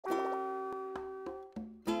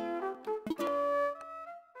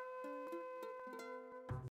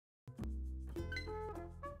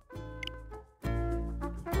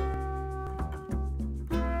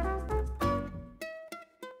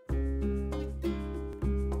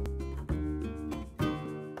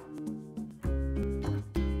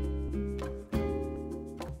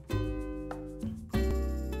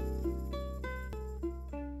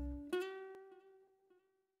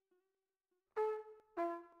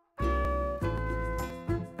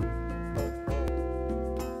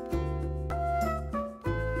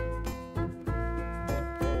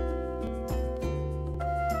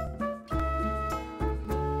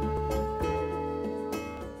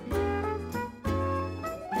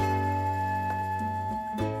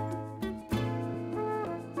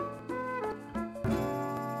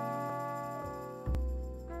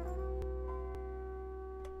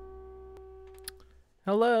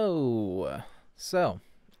Hello. So,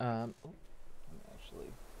 let me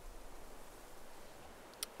actually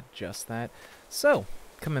adjust that. So,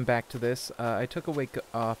 coming back to this, I took a week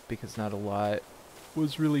off because not a lot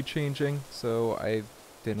was really changing, so I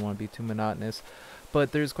didn't want to be too monotonous.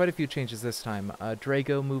 But there's quite a few changes this time.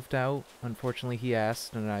 Drago moved out. Unfortunately, he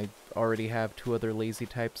asked, and I already have two other lazy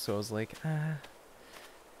types, so I was like,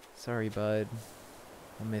 sorry, bud.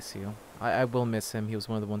 I'll miss you. I will miss him. He was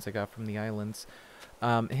one of the ones I got from the islands.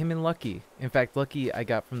 Him and Lucky. In fact, Lucky I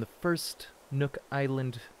got from the first Nook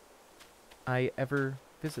Island I ever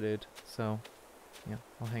visited. So, yeah,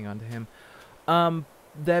 I'll hang on to him.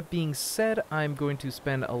 That being said, I'm going to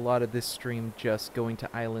spend a lot of this stream just going to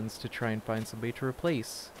islands to try and find somebody to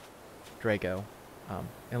replace Drago.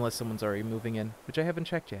 Unless someone's already moving in, which I haven't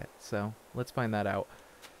checked yet. So, let's find that out.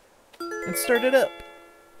 And start it up!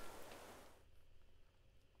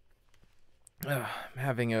 I'm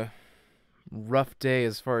having a rough day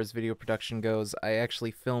as far as video production goes. I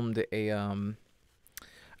actually filmed a,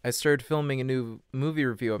 I started filming a new movie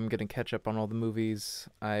review. I'm gonna catch up on all the movies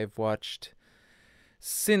I've watched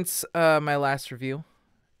since, my last review,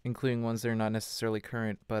 including ones that are not necessarily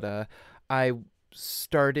current, but, I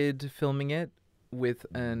started filming it with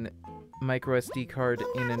an micro SD card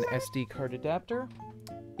in an SD card adapter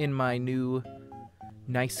in my new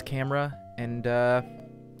nice camera, and,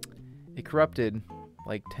 it corrupted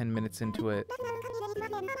like 10 minutes into it.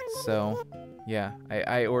 So, yeah,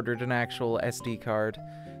 I ordered an actual SD card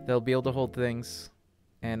that'll be able to hold things,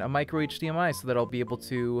 and a micro HDMI so that I'll be able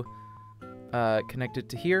to connect it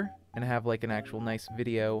to here and have like an actual nice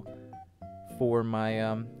video for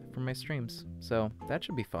my streams. So that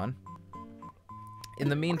should be fun. In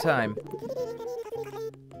the meantime,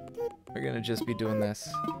 we're gonna just be doing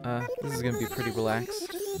this. This is gonna be pretty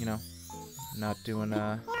relaxed, you know, not doing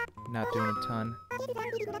a ton.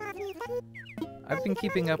 I've been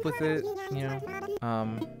keeping up with it, you know.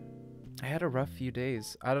 I had a rough few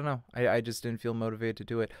days. I don't know. I just didn't feel motivated to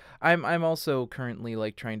do it. I'm also currently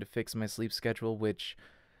like trying to fix my sleep schedule, which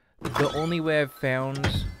the only way I've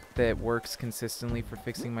found that works consistently for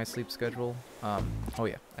fixing my sleep schedule. Oh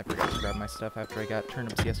yeah, I forgot to grab my stuff after I got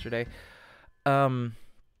turnips yesterday.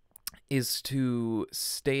 Is to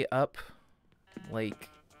stay up like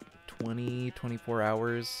 24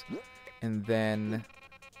 hours, and then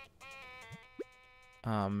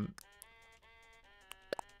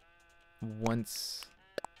once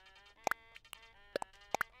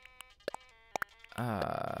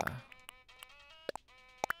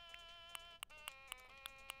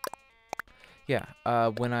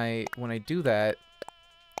when I do that,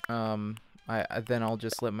 then I'll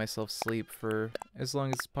just let myself sleep for as long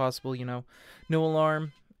as possible, you know, no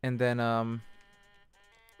alarm, and then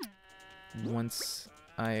once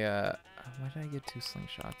I why did I get 2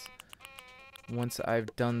 slingshots? Once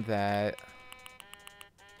I've done that,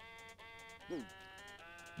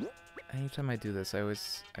 anytime I do this, I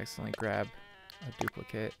always accidentally grab a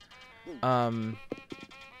duplicate. I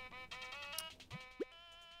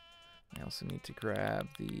also need to grab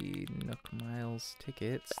the Nook Miles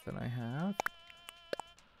tickets that I have.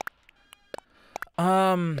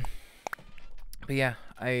 But yeah,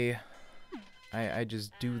 I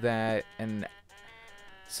just do that, and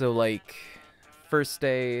so like first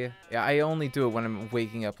day, yeah, I only do it when I'm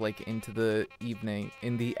waking up like into the evening,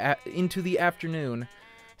 into the afternoon.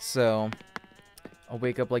 So I'll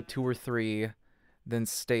wake up like 2 or 3, then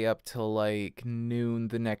stay up till like noon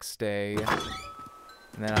the next day,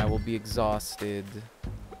 and then I will be exhausted,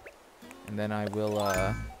 and then I will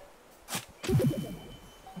oh,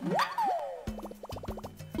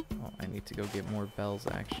 I need to go get more bells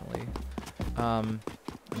actually.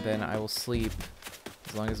 Then I will sleep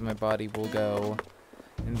as long as my body will go,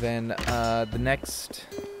 and then the next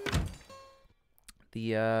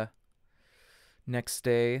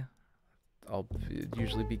day I'll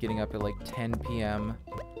usually be getting up at like 10 p.m.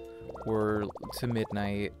 or to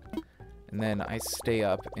midnight, and then I stay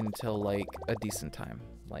up until like a decent time,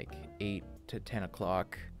 like 8 to 10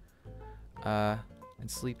 o'clock, and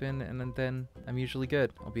sleep in, and then I'm usually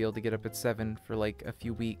good. I'll be able to get up at 7 for like a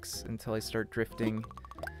few weeks until I start drifting.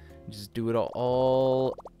 Just do it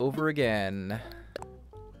all over again.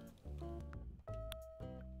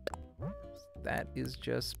 That is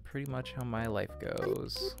just pretty much how my life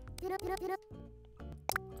goes.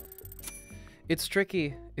 It's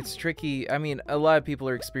tricky. It's tricky. I mean, a lot of people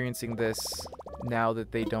are experiencing this now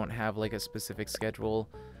that they don't have like a specific schedule.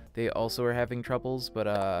 They also are having troubles, but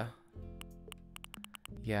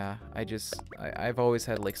yeah, I've always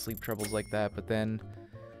had like sleep troubles like that, but then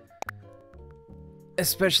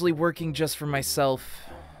especially working just for myself,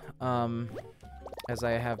 as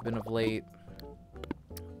I have been of late,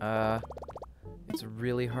 it's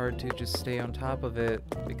really hard to just stay on top of it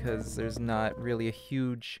because there's not really a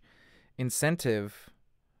huge incentive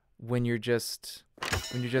when you're just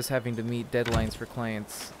having to meet deadlines for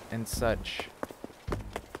clients and such.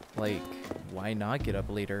 Like, why not get up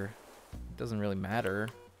later? It doesn't really matter.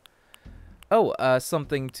 Oh,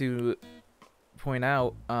 something to point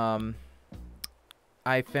out.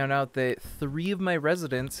 I found out that 3 of my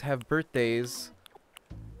residents have birthdays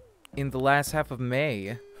in the last half of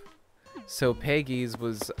May. So Peggy's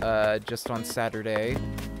was just on Saturday.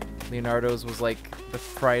 Leonardo's was like the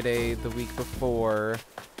Friday the week before.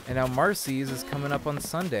 And now Marcy's is coming up on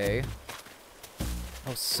Sunday.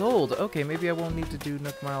 Oh, sold. Okay, maybe I won't need to do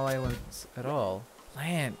Nook Mile Islands at all.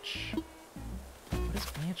 Blanche. What does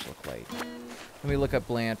Blanche look like? Let me look up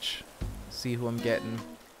Blanche. See who I'm getting.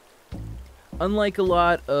 Unlike a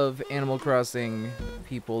lot of Animal Crossing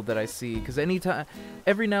people that I see, because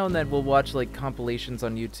every now and then we'll watch like compilations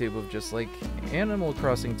on YouTube of just like Animal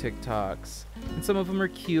Crossing TikToks, and some of them are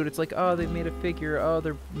cute. It's like, oh, they made a figure, oh,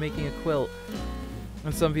 they're making a quilt,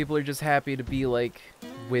 and some people are just happy to be like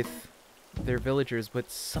with their villagers,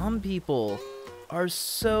 but some people are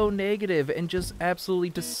so negative and just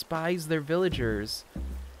absolutely despise their villagers,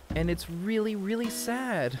 and it's really, really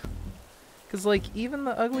sad. Because, like, even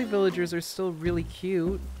the ugly villagers are still really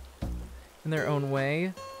cute in their own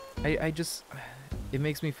way. I just... It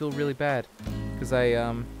makes me feel really bad. Because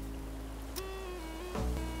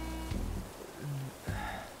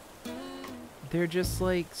they're just,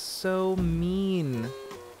 like, so mean.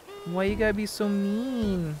 Why you gotta be so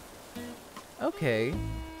mean? Okay.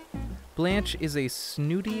 Blanche is a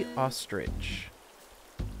snooty ostrich.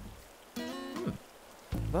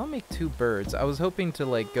 I'll make 2 birds. I was hoping to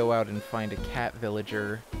like go out and find a cat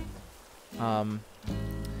villager, but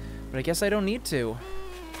I guess I don't need to,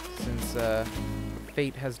 since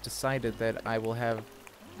fate has decided that I will have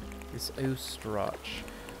this ostrich.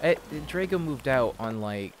 Drago moved out on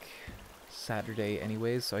like Saturday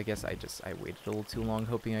anyways, so I guess I waited a little too long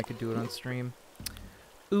hoping I could do it on stream.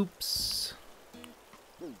 Oops.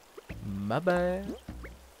 My bad.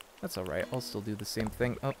 That's alright, I'll still do the same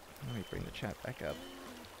thing. Oh, let me bring the chat back up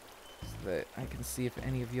so that I can see if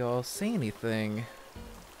any of y'all say anything.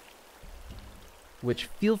 Which,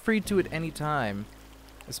 feel free to at any time.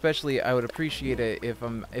 Especially, I would appreciate it if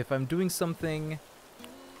I'm doing something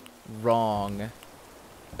wrong.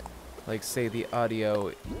 Like, say, the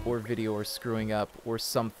audio or video are screwing up or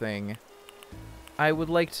something. I would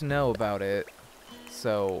like to know about it.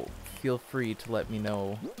 So, feel free to let me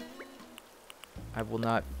know. I will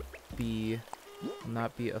not be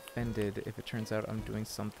offended if it turns out I'm doing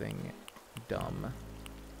something dumb.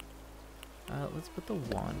 Let's put the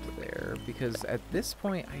wand there, because at this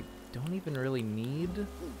point I don't even really need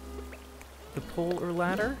the pole or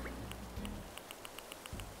ladder.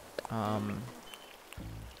 I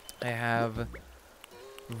have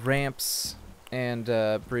ramps and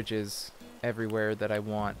bridges everywhere that I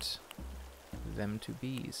want them to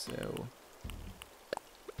be, so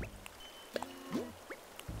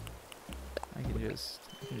I can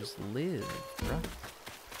just live, bruh.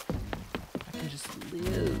 I can just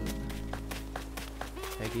live.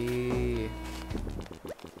 Peggy.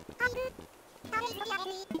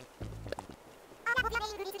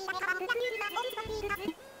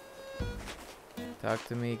 Talk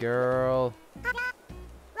to me, girl.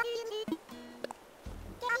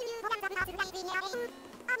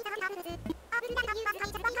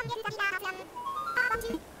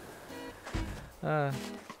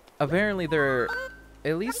 Apparently there are,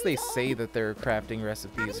 at least they say that there are crafting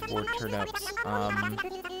recipes for turnips. I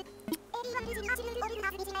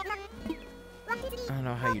don't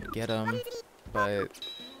know how you'd get them, but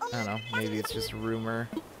I don't know, maybe it's just a rumor.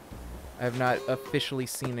 I have not officially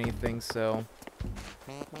seen anything, so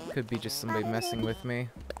could be just somebody messing with me.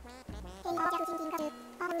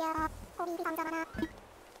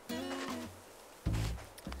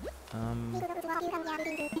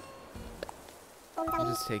 I'm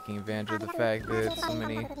just taking advantage of the fact that so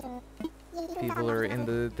many people are in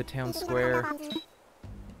the town square.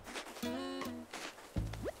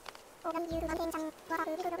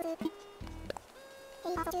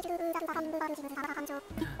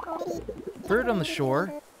 Bird on the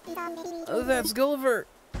shore. Oh, that's Gulliver.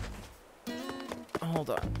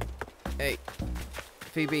 Hold on. Hey,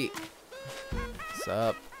 Phoebe. What's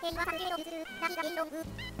up?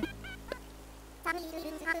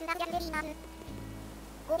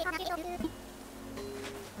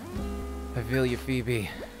 I feel you, Phoebe.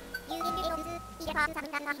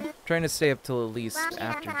 Trying to stay up till at least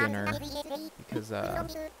after dinner, because I'm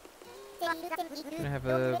gonna have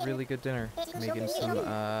a really good dinner. Making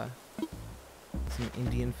Some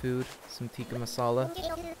Indian food, some tikka masala.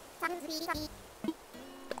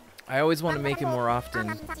 I always want to make it more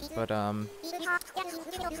often, but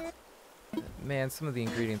man, some of the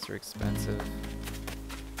ingredients are expensive.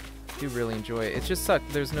 I do really enjoy it. It just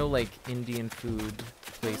sucks. There's no like Indian food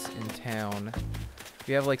place in town.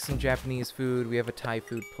 We have like some Japanese food. We have a Thai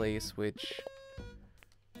food place, which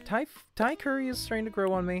Thai curry is starting to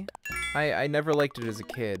grow on me. I never liked it as a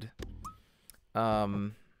kid.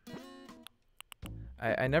 I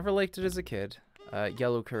never liked it as a kid.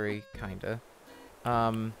 Yellow curry, kinda.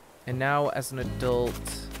 And now as an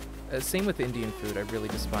adult, same with Indian food. I really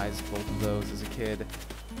despised both of those as a kid.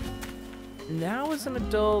 Now as an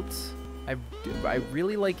adult, I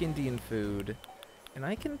really like Indian food, and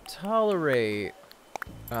I can tolerate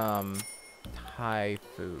Thai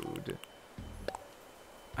food.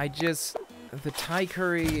 The Thai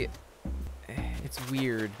curry, it's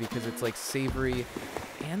weird because it's like savory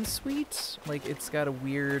and sweet. Like it's got a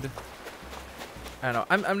weird, I don't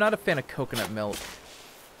know. I'm not a fan of coconut milk,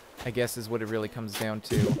 I guess is what it really comes down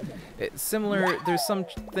to. It's similar, there's some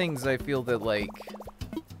things I feel that like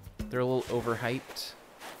they're a little overhyped.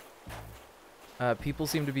 People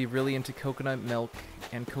seem to be really into coconut milk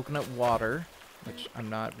and coconut water, which I'm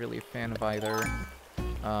not really a fan of either.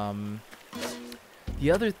 The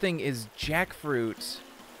other thing is jackfruit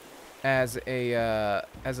as a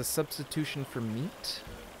substitution for meat.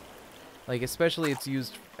 Like especially it's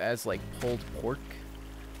used as like pulled pork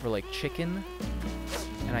or like chicken.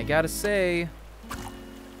 And I gotta say,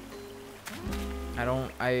 I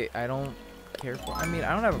don't care for. I mean,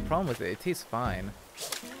 I don't have a problem with it. It tastes fine.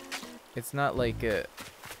 It's not like I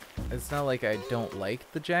don't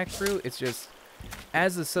like the jackfruit. It's just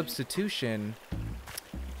as a substitution,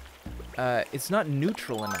 it's not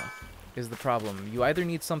neutral enough. Is the problem. You either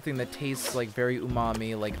need something that tastes like very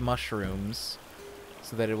umami, like mushrooms,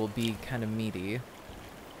 so that it will be kind of meaty.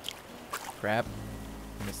 Crap.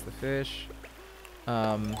 Missed the fish.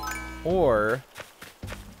 Or,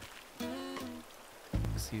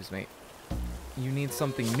 excuse me, you need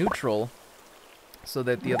something neutral so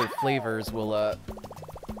that the other flavors will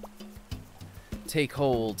take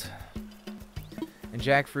hold. And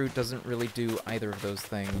jackfruit doesn't really do either of those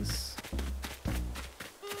things.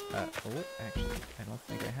 Oh, actually, I don't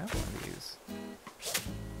think I have one of these.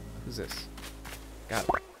 Who's this? Got it.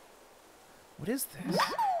 What is this?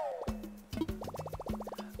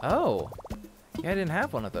 Oh! Yeah, I didn't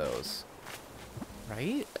have one of those.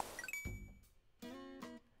 Right?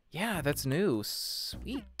 Yeah, that's new.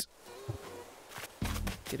 Sweet.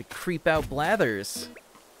 Get to creep out Blathers.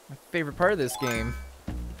 My favorite part of this game.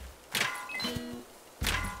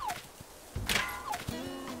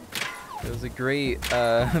 It was a great,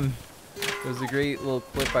 little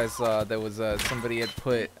clip I saw that was, somebody had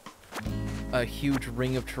put a huge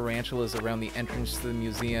ring of tarantulas around the entrance to the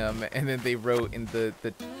museum, and then they wrote in the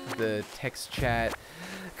text chat,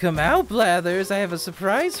 "Come out, Blathers, I have a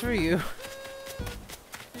surprise for you."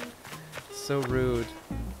 So rude.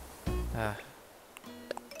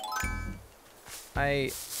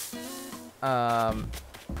 I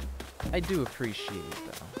do appreciate it,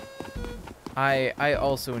 though. I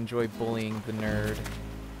also enjoy bullying the nerd.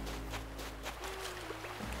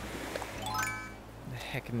 The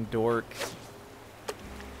heckin' dork.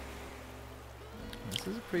 This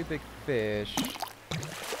is a pretty big fish.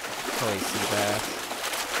 Probably sea bass.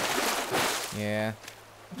 Yeah.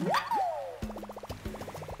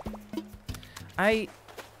 I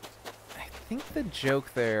think the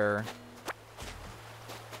joke there,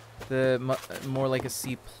 more like a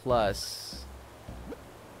C+,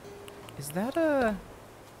 is that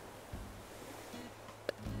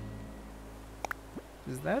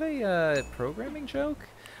a programming joke?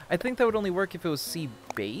 I think that would only work if it was C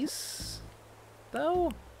base,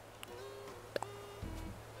 though.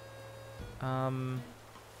 I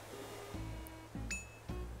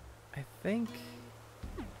think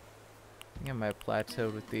I might have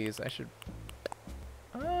plateaued with these. I should.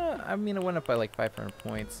 I mean, it went up by like 500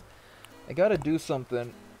 points. I gotta do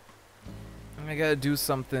something. I gotta do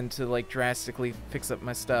something to like drastically fix up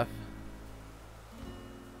my stuff.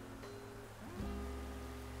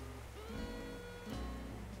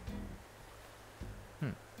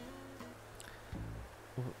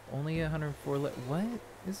 Only 104 left. What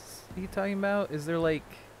is he talking about? Is there like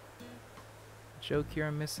a joke here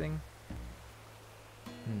I'm missing?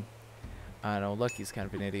 I don't know. Lucky's kind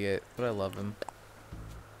of an idiot, but I love him.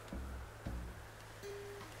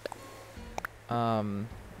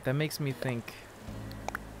 That makes me think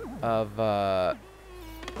of,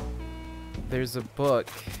 there's a book.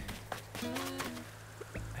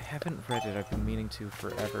 I haven't read it. I've been meaning to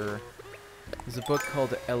forever. There's a book called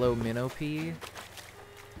Elominope,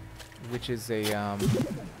 which is a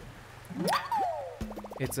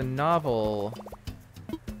it's a novel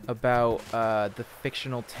about the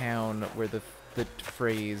fictional town where the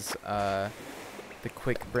phrase "the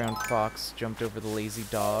quick brown fox jumped over the lazy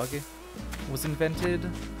dog" was invented.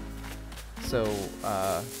 So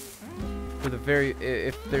for the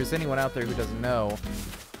if there's anyone out there who doesn't know,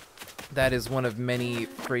 that is one of many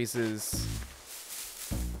phrases,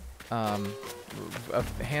 a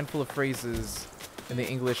handful of phrases in the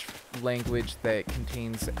English language that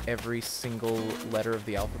contains every single letter of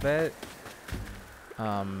the alphabet,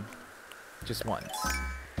 just once.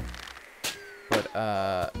 But,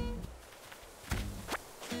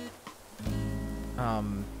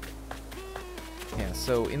 yeah,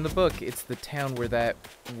 so in the book, it's the town where that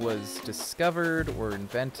was discovered or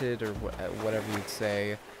invented or whatever you'd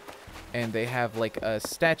say. And they have, like, a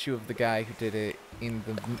statue of the guy who did it in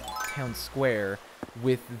the town square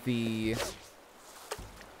with the,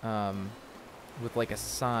 with, like, a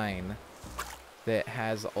sign that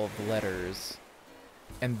has all the letters.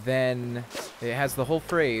 And then it has the whole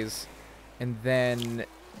phrase, and then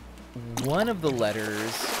one of the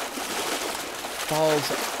letters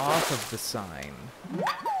falls off of the sign,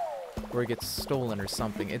 or it gets stolen or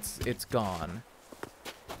something. It's gone.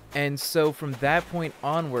 And so from that point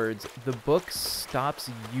onwards, the book stops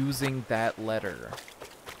using that letter.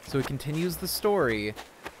 So it continues the story,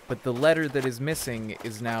 but the letter that is missing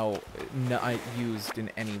is now not used in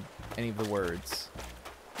any of the words.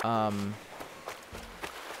 And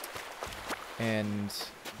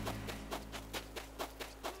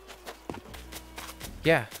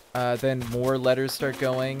yeah, then more letters start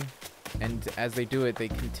going, and as they do it, they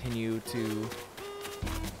continue to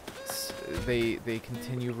they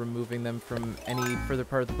continue removing them from any further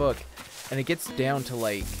part of the book, and it gets down to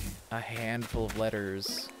like a handful of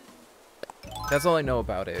letters. That's all I know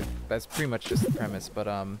about it. That's pretty much just the premise, but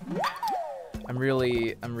I'm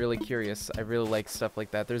really curious. I really like stuff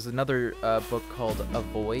like that. There's another book called A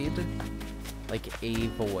Void, like A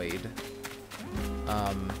Void.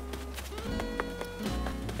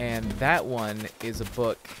 And that one is a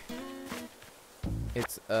book.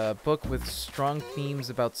 It's a book with strong themes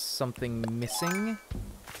about something missing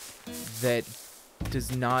that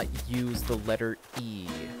does not use the letter E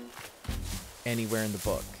anywhere in the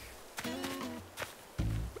book.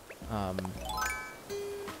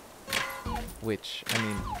 Which, I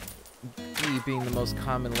mean, E being the most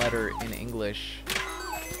common letter in English,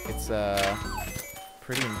 it's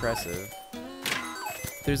pretty impressive.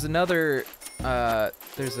 There's another,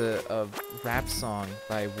 there's a rap song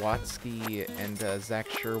by Watsky and Zach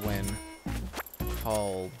Sherwin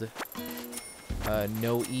called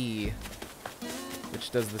No E,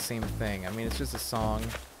 which does the same thing. I mean, it's just a song,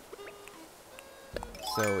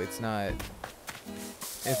 so it's not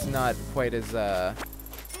quite as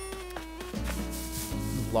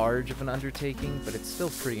large of an undertaking, but it's still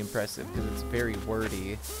pretty impressive because it's very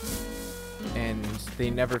wordy, and they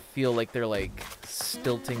never feel like they're like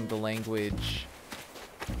stilting the language.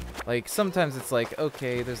 Like sometimes it's like,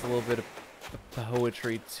 okay, there's a little bit of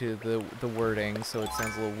poetry to the wording, so it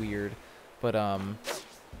sounds a little weird, but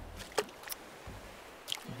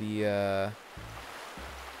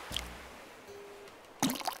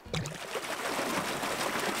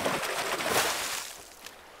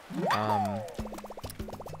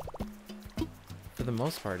for the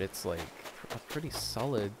most part, it's like a pretty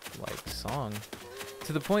solid like song.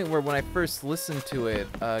 To the point where when I first listened to it,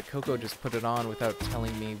 Coco just put it on without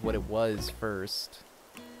telling me what it was first.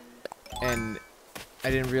 And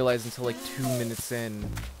I didn't realize until like 2 minutes in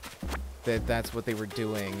that that's what they were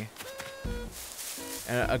doing.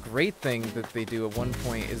 And a great thing that they do at one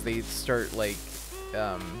point is they start like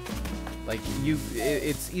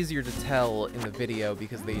it's easier to tell in the video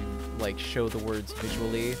because they like show the words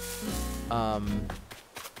visually.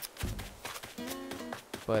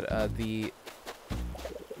 But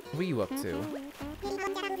what are you up to?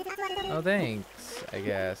 Oh, thanks, I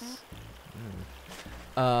guess.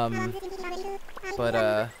 But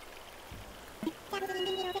I'll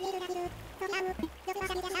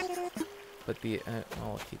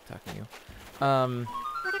keep talking to you.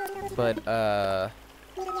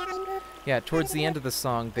 Yeah, towards the end of the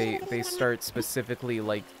song, they start specifically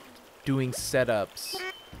like doing setups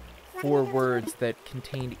for words that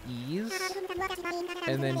contain E's,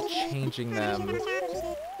 and then changing them.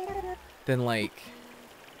 Then like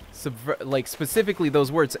specifically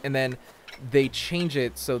those words, and then they change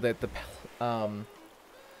it so that the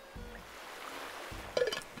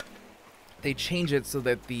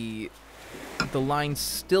line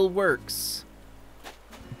still works,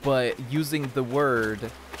 but using the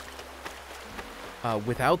word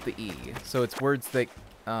without the E. So it's words that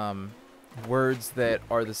words that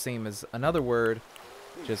are the same as another word,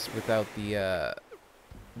 just without the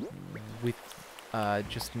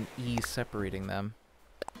just an E separating them.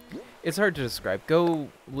 It's hard to describe. Go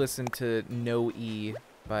listen to No E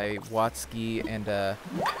by Watsky and I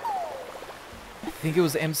think it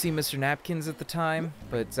was MC Mr. Napkins at the time,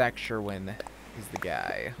 but Zach Sherwin is the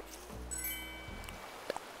guy.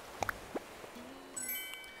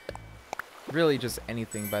 Really just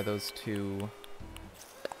anything by those two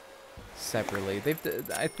separately.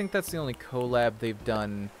 I think that's the only collab they've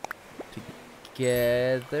done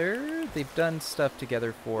together. They've done stuff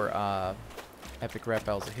together for Epic Rap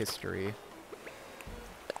Battles of History,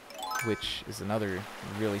 which is another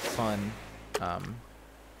really fun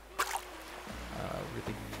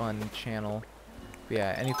channel. But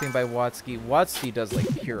yeah, anything by Watsky. Watsky does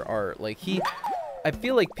like pure art. Like I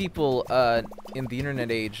feel like people in the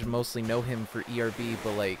internet age mostly know him for ERB,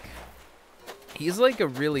 but like he's like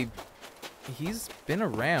he's been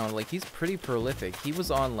around. Like he's pretty prolific. He was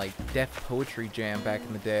on like Def Poetry Jam back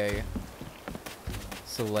in the day.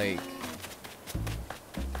 So like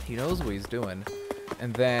he knows what he's doing.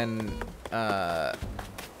 And then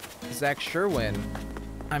Zach Sherwin,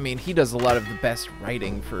 I mean, he does a lot of the best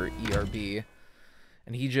writing for ERB.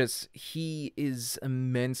 And he is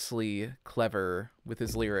immensely clever with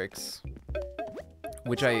his lyrics,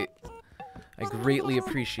 which I greatly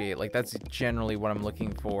appreciate. Like, that's generally what I'm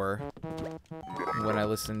looking for when I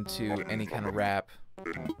listen to any kind of rap.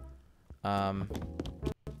 And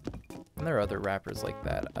there are other rappers like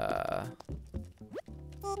that.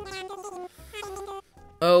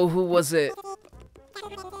 Oh, who was it?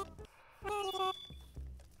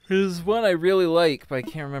 There's one I really like, but I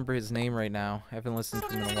can't remember his name right now. I haven't listened to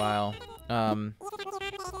him in a while.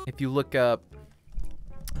 If you look up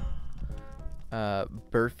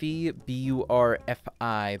Burfi,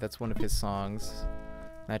 B-U-R-F-I, that's one of his songs.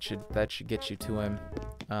 That should get you to him.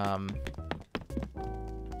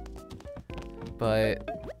 But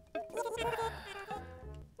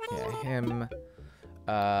yeah, him.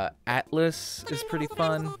 Atlas is pretty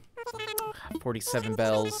fun. 47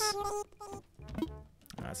 Bells.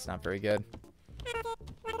 That's not very good.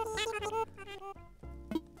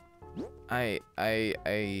 I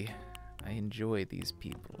enjoy these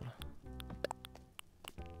people.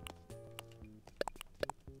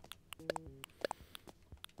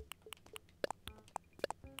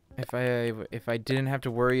 If I didn't have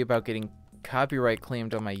to worry about getting copyright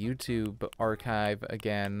claimed on my YouTube archive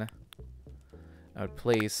again, I would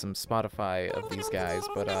play some Spotify of these guys,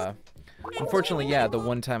 but unfortunately, yeah, the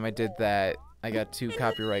one time I did that, I got 2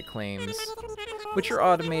 copyright claims, which are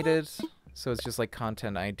automated, so it's just like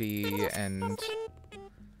Content ID, and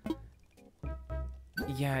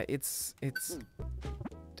yeah, it's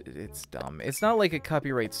dumb. It's not like a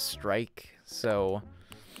copyright strike, so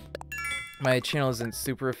my channel isn't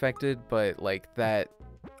super affected, but like that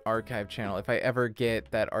archive channel, if I ever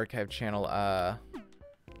get that archive channel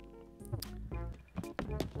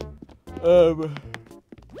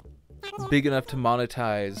big enough to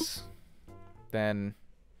monetize, then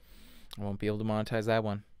I won't be able to monetize that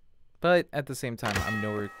one. But at the same time, I'm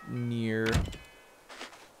nowhere near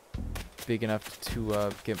big enough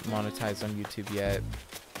to get monetized on YouTube yet,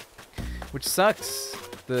 which sucks.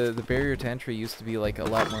 The barrier to entry used to be like a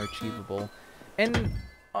lot more achievable, and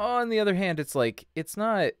on the other hand, it's like it's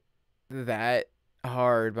not that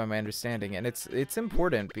hard by my understanding, and it's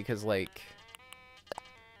important because like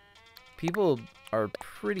people are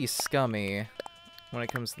pretty scummy when it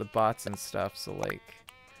comes to the bots and stuff, so like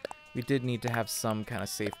we did need to have some kind of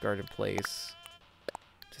safeguard in place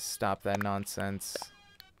to stop that nonsense.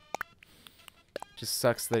 Just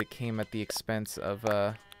sucks that it came at the expense of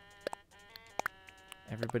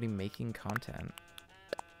everybody making content.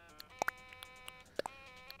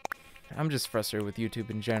 I'm just frustrated with YouTube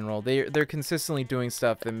in general. They're consistently doing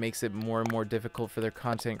stuff that makes it more and more difficult for their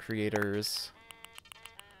content creators.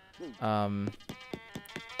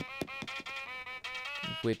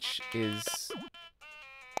 Which is...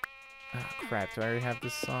 oh, crap. Do I already have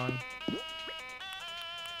this song?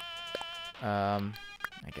 I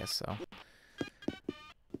guess so.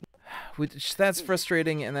 Which, that's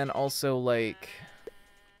frustrating, and then also, like...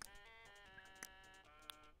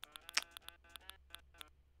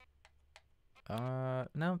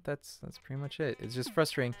 no, that's pretty much it. It's just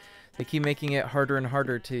frustrating. They keep making it harder and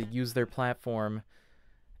harder to use their platform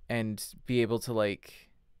and be able to, like,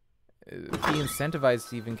 be incentivized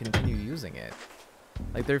to even continue using it.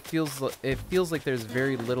 Like, it feels like there's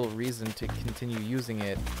very little reason to continue using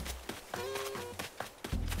it,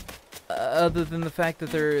 other than the fact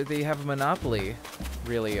that they have a monopoly,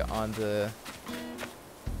 really, on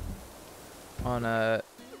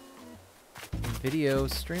video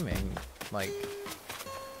streaming, like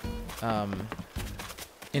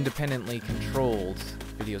independently controlled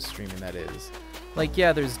video streaming, that is. Like,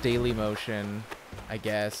 yeah, there's Daily Motion, I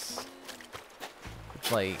guess.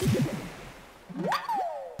 It's like,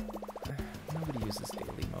 nobody uses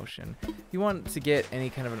Daily Motion. If you want to get any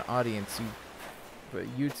kind of an audience, but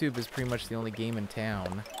YouTube is pretty much the only game in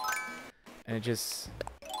town. And it just,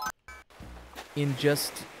 in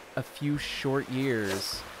just a few short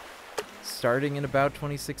years, starting in about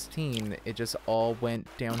 2016, it just all went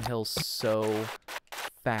downhill so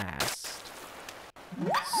fast.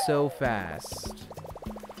 So fast.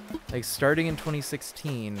 Like, starting in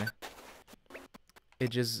 2016, it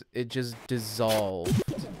just dissolved.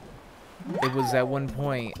 It was at one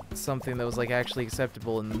point something that was like actually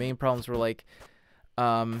acceptable, and the main problems were like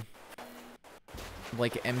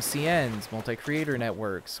MCNs, multi-creator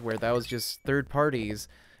networks, where that was just third parties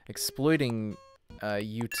exploiting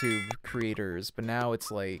YouTube creators. But now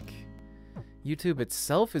it's like YouTube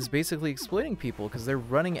itself is basically exploiting people because they're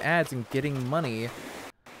running ads and getting money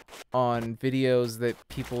on videos that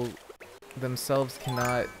people themselves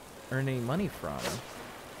cannot earn any money from.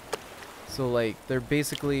 So like, they're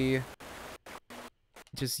basically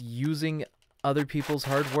just using other people's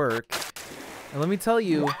hard work. And let me tell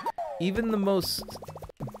you, even the most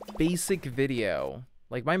basic video,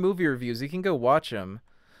 like my movie reviews, you can go watch them.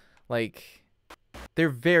 Like, they're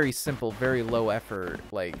very simple, very low effort.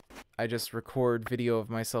 Like, I just record video of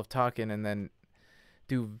myself talking and then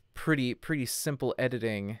do pretty simple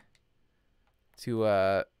editing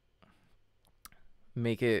to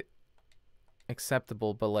make it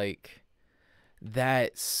acceptable. But like,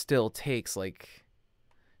 that still takes like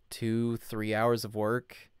 2-3 hours of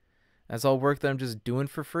work. That's all work that I'm just doing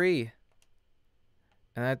for free.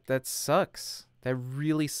 And that sucks. That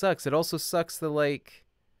really sucks. It also sucks that, like,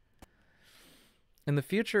 in the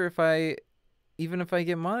future, even if I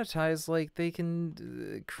get monetized, like, they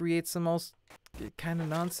can create some else kind of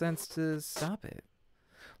nonsense to stop it.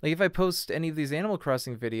 Like, if I post any of these Animal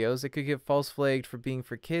Crossing videos, it could get false flagged for being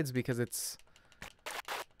for kids because it's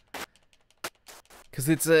a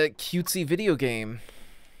cutesy video game.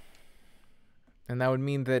 And that would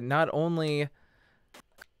mean that not only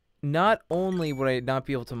would I not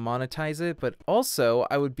be able to monetize it, but also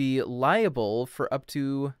I would be liable for up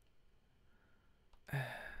to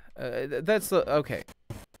okay.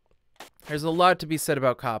 There's a lot to be said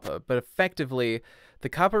about COPPA, but effectively the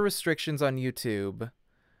COPPA restrictions on YouTube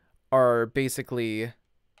are basically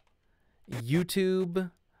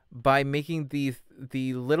YouTube, by making the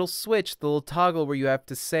little switch, the little toggle where you have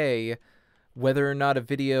to say whether or not a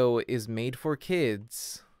video is made for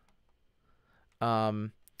kids,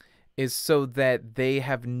 is so that they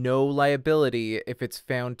have no liability if it's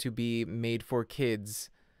found to be made for kids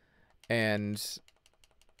and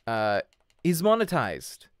is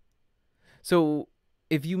monetized. So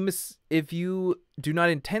if you do not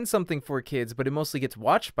intend something for kids, but it mostly gets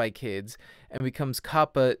watched by kids and becomes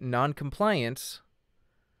COPPA non-compliant,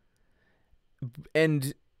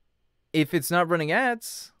 and if it's not running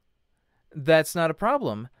ads, that's not a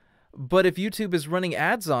problem. But if YouTube is running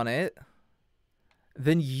ads on it,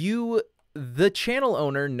 then you, the channel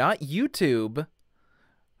owner, not YouTube,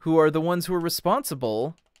 who are the ones who are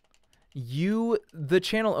responsible, you, the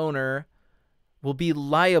channel owner, will be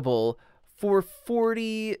liable for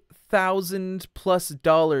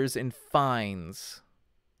 $40,000+ in fines.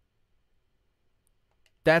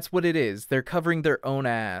 That's what it is. They're covering their own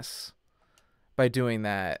ass by doing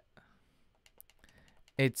that.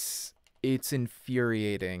 It's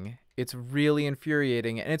infuriating. It's really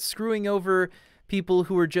infuriating, and it's screwing over people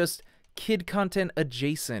who are just kid content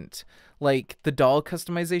adjacent, like the doll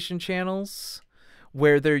customization channels,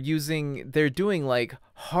 where they're doing like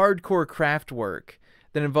hardcore craft work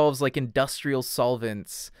that involves like industrial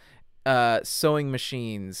solvents, sewing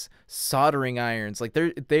machines, soldering irons. Like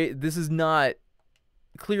this is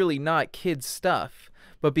clearly not kids stuff,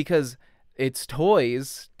 but because it's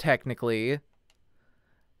toys, technically,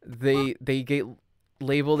 they get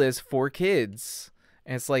labeled as for kids.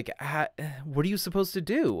 And it's like, what are you supposed to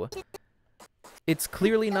do? It's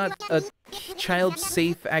clearly not a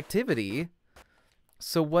child-safe activity.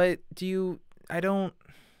 So what do you...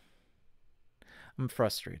 I'm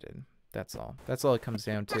frustrated. That's all. That's all it comes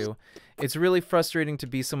down to. It's really frustrating to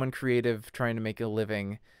be someone creative trying to make a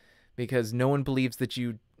living, because no one believes that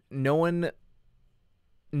no one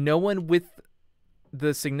with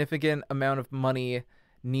the significant amount of money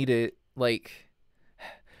needed, like,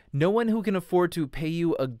 no one who can afford to pay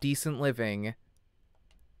you a decent living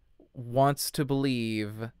wants to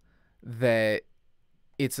believe that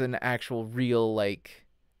it's an actual real, like,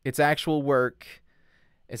 it's actual work.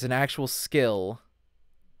 It's an actual skill.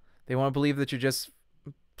 They want to believe that you're just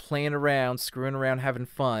playing around, screwing around, having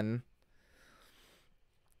fun.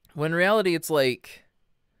 When in reality, it's like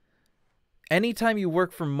anytime you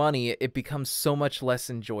work for money, it becomes so much less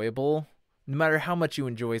enjoyable. No matter how much you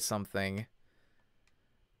enjoy something,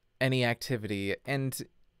 any activity, and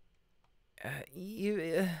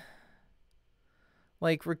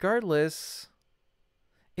like regardless,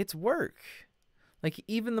 it's work. Like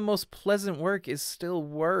even the most pleasant work is still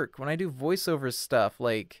work. When I do voiceover stuff,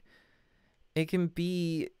 like it can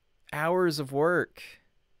be hours of work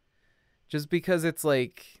just because it's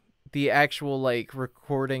like the actual like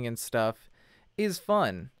recording and stuff is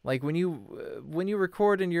fun. Like when you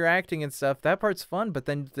record and you're acting and stuff, that part's fun, but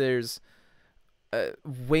then there's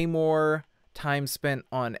way more time spent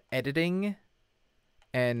on editing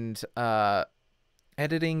and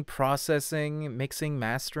editing, processing, mixing,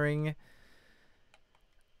 mastering.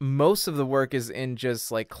 Most of the work is in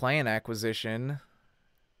just like client acquisition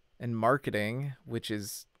and marketing, which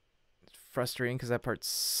is frustrating because that part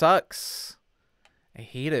sucks. I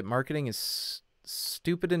hate it. Marketing is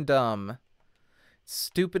stupid and dumb.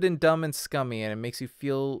 Stupid and dumb and scummy, and it makes you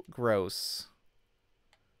feel gross.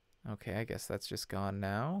 Okay, I guess that's just gone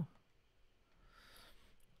now.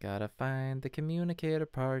 Gotta find the communicator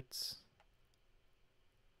parts.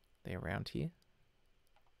 Are they around here?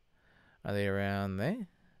 Are they around there?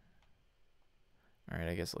 Alright,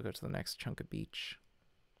 I guess I'll go to the next chunk of beach.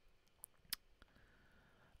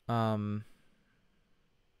 Yeah,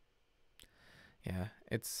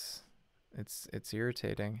 it's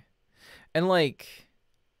irritating. And like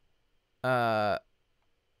my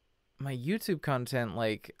YouTube content,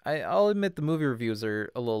 like I'll admit the movie reviews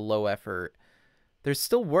are a little low effort. There's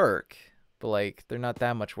still work, but like they're not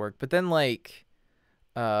that much work. But then like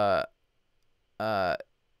whiteboard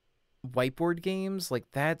games,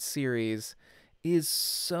 like that series is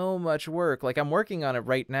so much work. Like I'm working on it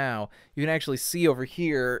right now. You can actually see over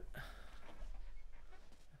here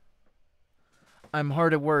I'm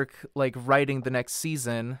hard at work like writing the next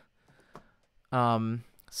season.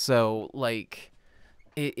 So like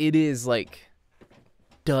it is like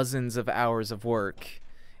dozens of hours of work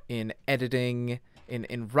in editing,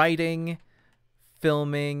 in writing,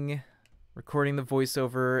 filming, recording the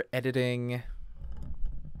voiceover, editing,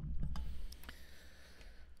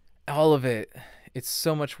 all of it. It's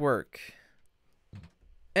so much work.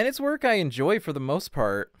 And it's work I enjoy for the most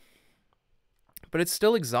part, but it's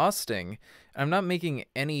still exhausting. I'm not making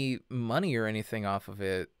any money or anything off of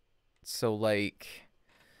it. So like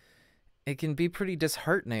it can be pretty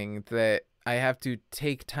disheartening that I have to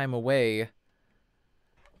take time away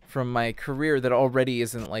from my career that already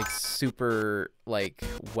isn't like super like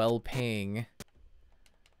well paying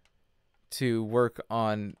to work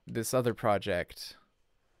on this other project.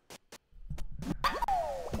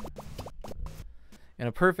 In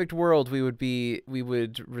a perfect world, we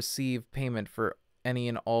would receive payment for any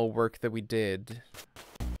and all work that we did.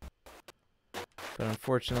 But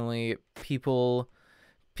unfortunately, people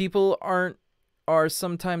are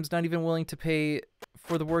sometimes not even willing to pay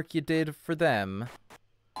for the work you did for them.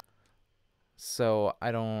 So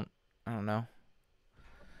I don't know.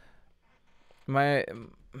 And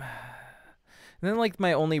then like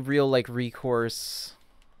my only real like recourse,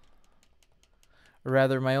 or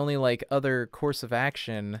rather my only like other course of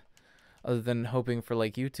action other than hoping for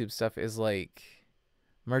like YouTube stuff is like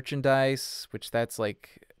merchandise, which that's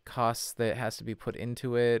like costs that has to be put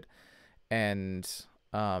into it, and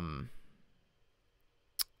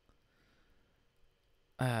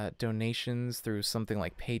donations through something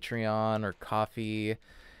like Patreon or Coffee,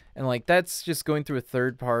 and like that's just going through a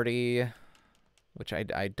third party, which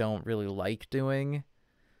I don't really like doing.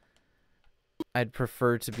 I'd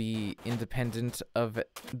prefer to be independent of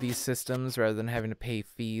these systems rather than having to pay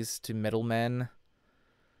fees to middlemen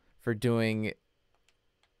for doing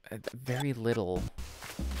very little.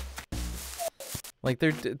 Like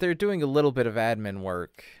they're doing a little bit of admin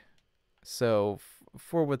work, so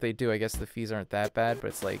for what they do, I guess the fees aren't that bad. But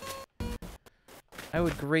it's like I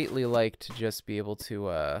would greatly like to just be able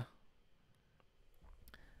to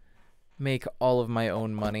make all of my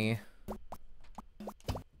own money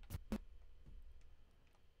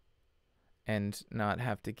and not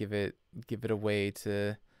have to give it away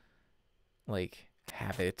to like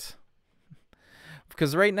have it.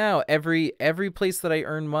 Because right now every place that I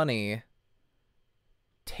earn money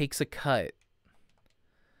takes a cut,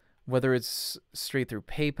 whether it's straight through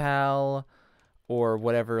PayPal or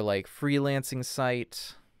whatever like freelancing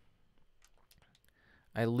site.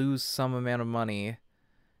 I lose some amount of money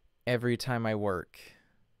every time I work.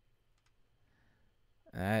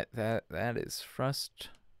 That is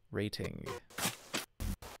frustrating.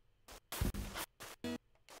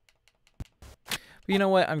 But you know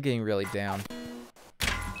what? I'm getting really down.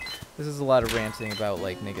 This is a lot of ranting about,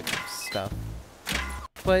 like, negative stuff.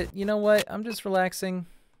 But you know what? I'm just relaxing.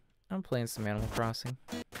 I'm playing some Animal Crossing.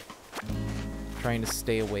 Trying to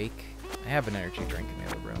stay awake. I have an energy drink in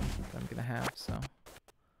the other room that I'm gonna have, so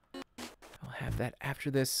I'll have that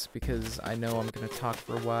after this because I know I'm gonna talk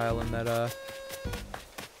for a while and that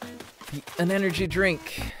an energy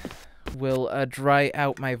drink will dry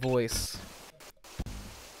out my voice.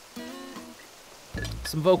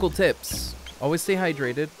 Some vocal tips. Always stay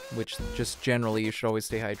hydrated, which just generally you should always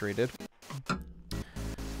stay hydrated.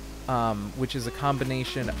 Which is a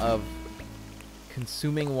combination of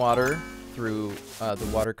consuming water through the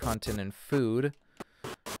water content in food.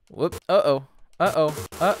 Whoop! Uh-oh! Uh-oh!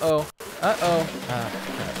 Uh-oh!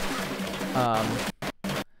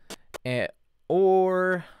 Uh-oh!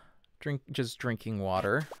 Or just drinking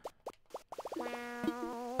water.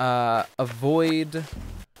 Avoid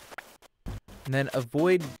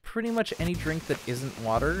pretty much any drink that isn't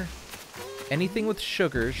water. Anything with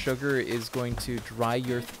sugar. Sugar is going to dry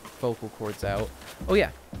your vocal cords out. Oh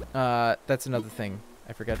yeah, that's another thing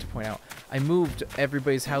I forgot to point out. I moved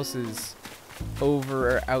everybody's houses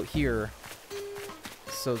over out here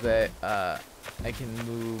so that I can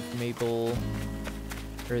move Mabel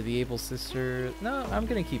or the Able Sister. No, I'm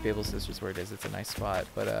gonna keep Able Sisters where it is. It's a nice spot,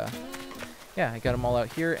 but yeah, I got them all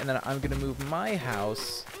out here, and then I'm gonna move my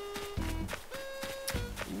house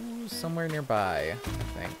somewhere nearby, I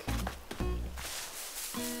think.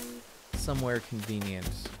 Somewhere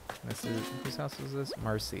convenient. This is, whose house is this?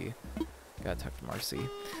 Marcy. Gotta talk to Marcy.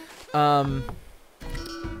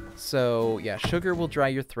 So yeah, sugar will dry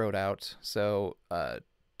your throat out. So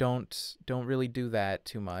don't really do that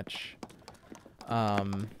too much.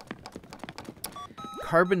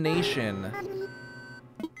 Carbonation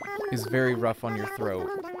is very rough on your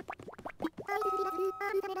throat.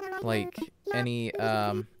 Like any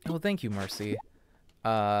oh, thank you, Marcy.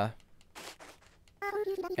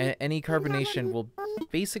 Any carbonation will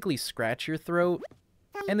basically scratch your throat,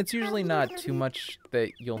 and it's usually not too much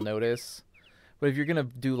that you'll notice. But if you're gonna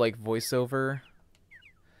do like voiceover,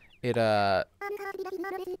 it'll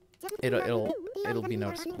be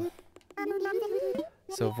noticeable.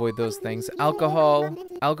 So avoid those things.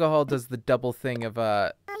 Alcohol does the double thing of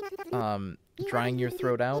drying your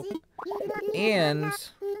throat out and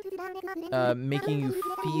making you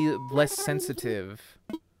feel less sensitive.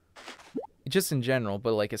 Just in general,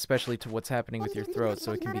 but like especially to what's happening with your throat,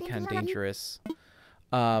 so it can be kind of dangerous.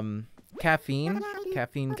 Caffeine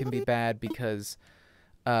can be bad because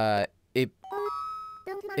it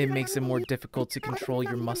makes it more difficult to control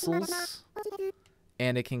your muscles,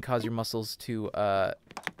 and it can cause your muscles to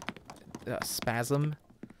spasm,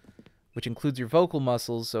 which includes your vocal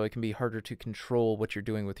muscles, so it can be harder to control what you're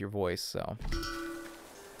doing with your voice. So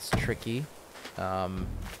it's tricky.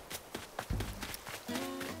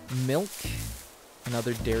 Milk and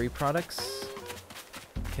other dairy products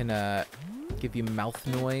can give you mouth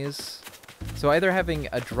noise. So either having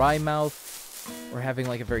a dry mouth or having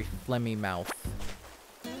like a very phlegmy mouth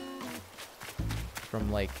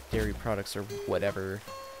from like dairy products or whatever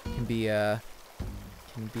can be a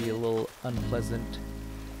little unpleasant.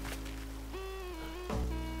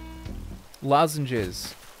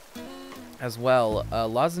 Lozenges as well.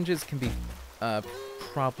 Lozenges can be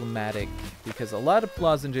problematic because a lot of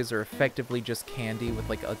lozenges are effectively just candy with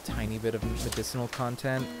like a tiny bit of medicinal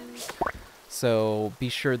content. So be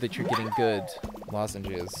sure that you're getting good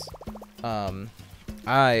lozenges.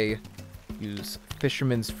 I use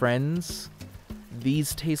Fisherman's Friends.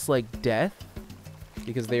 These taste like death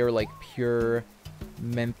because they are like pure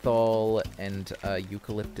menthol and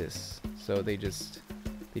eucalyptus. So they just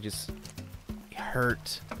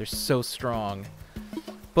hurt. They're so strong.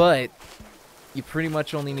 But you pretty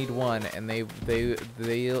much only need one, and they'll do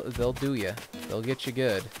you. They'll get you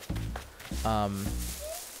good.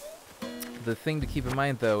 The thing to keep in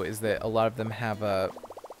mind though is that a lot of them have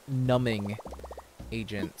numbing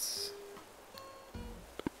agents,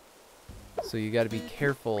 so you got to be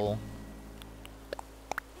careful.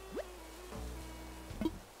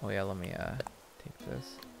 Oh yeah, let me take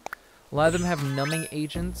this. A lot of them have numbing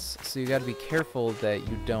agents, so you got to be careful that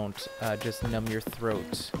you don't just numb your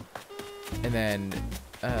throat and then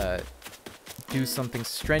do something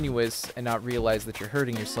strenuous and not realize that you're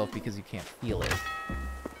hurting yourself because you can't feel it.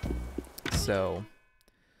 So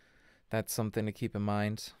that's something to keep in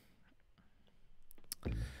mind.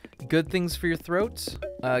 Good things for your throat.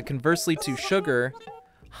 Conversely to sugar,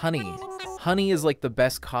 honey. Honey is like the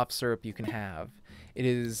best cough syrup you can have. It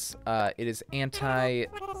is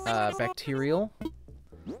anti-bacterial,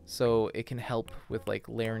 so it can help with like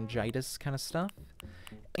laryngitis kind of stuff.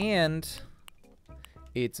 And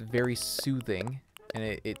it's very soothing,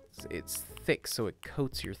 and it's thick, so it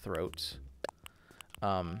coats your throat,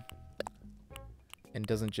 and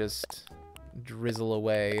doesn't just drizzle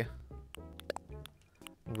away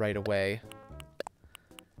right away.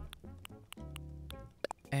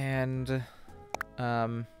 And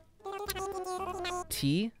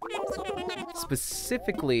tea,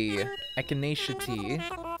 specifically echinacea tea,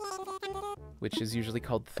 which is usually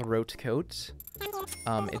called throat coat.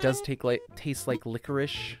 It does taste like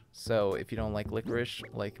licorice, so if you don't like licorice,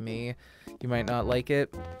 like me, you might not like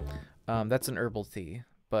it. That's an herbal tea.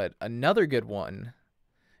 But another good one,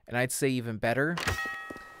 and I'd say even better,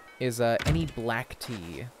 is any black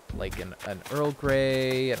tea, like an Earl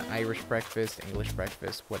Grey, an Irish breakfast, English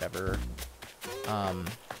breakfast, whatever.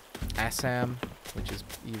 Assam, which is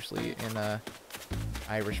usually in a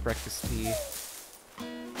Irish breakfast tea.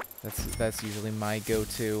 That's usually my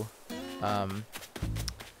go-to.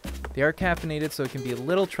 They are caffeinated, so it can be a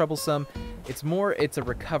little troublesome. It's a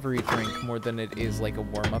recovery drink more than it is like a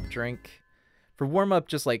warm-up drink. For warm-up,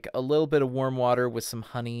 just like a little bit of warm water with some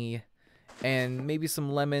honey and maybe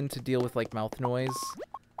some lemon to deal with like mouth noise.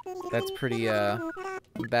 That's pretty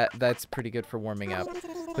that's pretty good for warming up.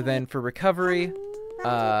 But then for recovery,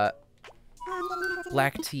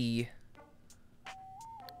 black tea.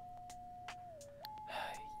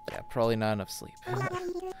 Yeah, probably not enough sleep.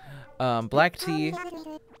 Black tea,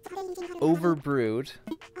 overbrewed,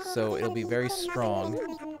 so it'll be very strong,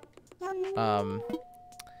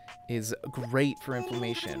 is great for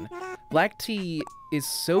inflammation. Black tea is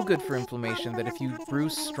so good for inflammation that if you brew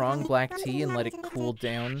strong black tea and let it cool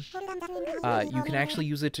down, you can actually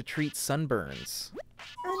use it to treat sunburns.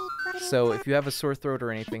 So if you have a sore throat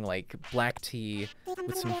or anything, like black tea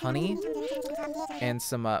with some honey and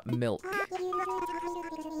some milk.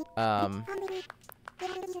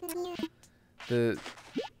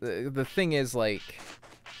 The thing is, like,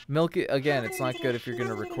 milk, again, it's not good if you're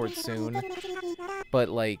gonna record soon, but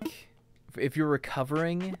like if you're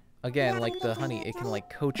recovering, again, like the honey, it can like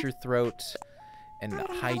coat your throat and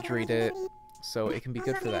hydrate it, so it can be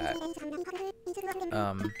good for that.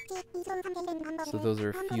 So those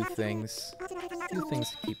are a few things to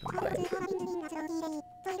keep in mind.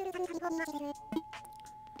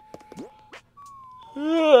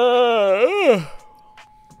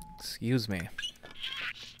 Excuse me.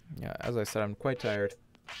 Yeah, as I said, I'm quite tired.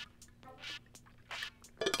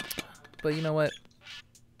 But you know what?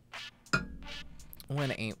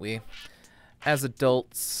 When ain't we? As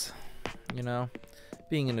adults, you know,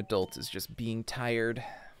 being an adult is just being tired.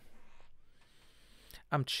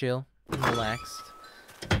 I'm chill and relaxed.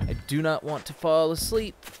 I do not want to fall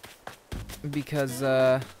asleep because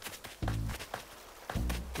it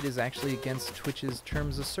is actually against Twitch's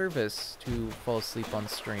terms of service to fall asleep on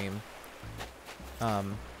stream. A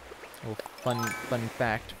little fun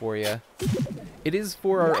fact for you. It is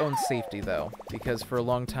for our own safety, though, because for a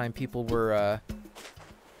long time people were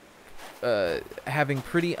having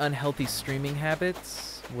pretty unhealthy streaming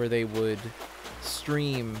habits where they would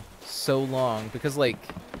stream so long, because like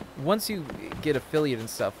once you get affiliate and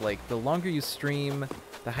stuff, like the longer you stream,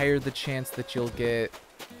 the higher the chance that you'll get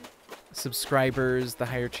subscribers, the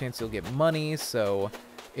higher chance you'll get money, so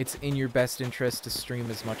it's in your best interest to stream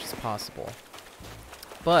as much as possible.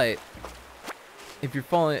 But if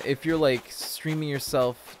you're like streaming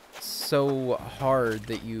yourself so hard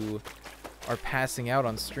that you are passing out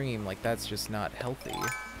on stream, like that's just not healthy.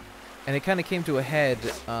 And it kind of came to a head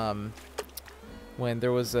when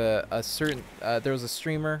there was a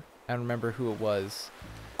streamer, I don't remember who it was,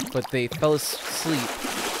 but they fell asleep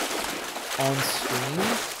on stream,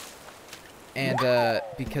 and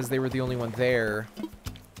because they were the only one there,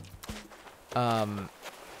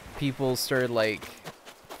 people started like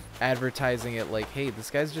advertising it like, hey,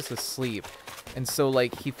 this guy's just asleep. And so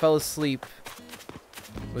like he fell asleep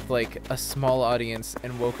with like a small audience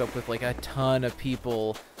and woke up with like a ton of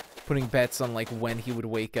people putting bets on like when he would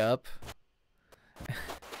wake up.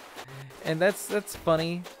 And that's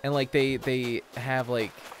funny. And like they have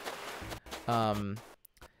like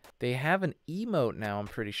they have an emote now, I'm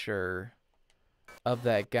pretty sure, of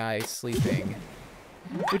that guy sleeping,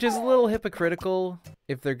 which is a little hypocritical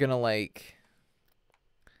if they're gonna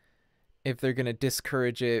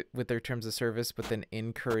discourage it with their terms of service but then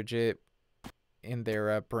encourage it in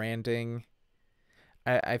their branding.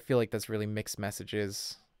 I feel like that's really mixed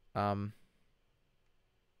messages.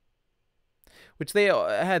 Which they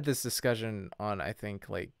had this discussion on, I think,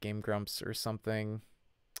 like Game Grumps or something.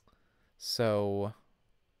 So,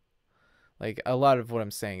 like, a lot of what I'm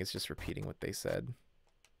saying is just repeating what they said.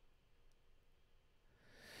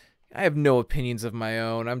 I have no opinions of my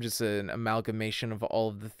own. I'm just an amalgamation of all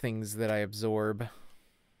of the things that I absorb.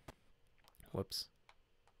 Whoops.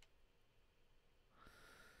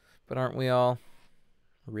 But aren't we all?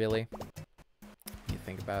 Really? You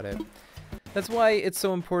think about it. That's why it's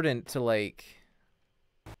so important to, like,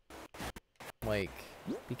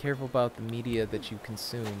 be careful about the media that you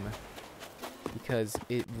consume. Because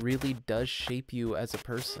it really does shape you as a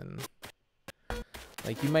person.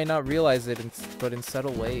 Like, you might not realize it, but in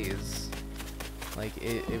subtle ways. Like,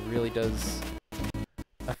 it really does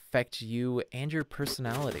affect you and your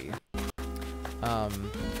personality.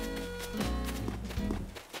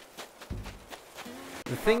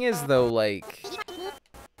 The thing is, though, like,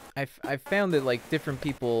 I've found that, like, different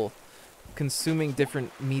people consuming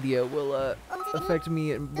different media will affect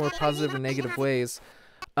me in more positive or negative ways.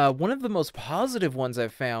 One of the most positive ones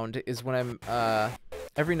I've found is when I'm,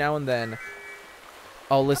 every now and then,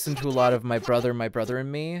 I'll listen to a lot of My Brother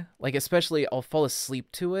and Me. Like, especially, I'll fall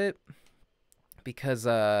asleep to it because,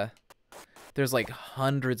 there's, like,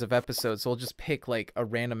 hundreds of episodes, so I'll just pick, like, a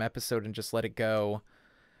random episode and just let it go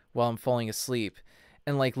while I'm falling asleep.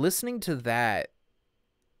 And, like, listening to that,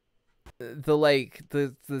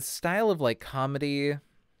 the style of, like, comedy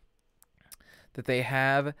that they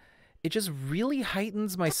have, it just really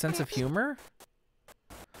heightens my sense of humor.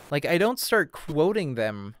 Like, I don't start quoting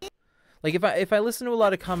them. Like, if I listen to a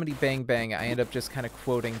lot of Comedy Bang Bang, I end up just kind of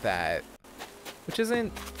quoting that, which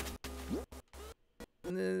isn't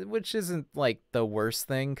like the worst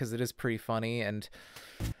thing, because it is pretty funny, and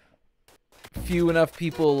few enough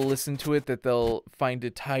people listen to it that they'll find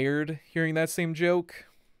it tired hearing that same joke.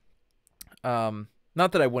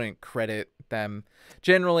 Not that I wouldn't credit them.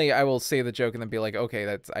 Generally, I will say the joke and then be like,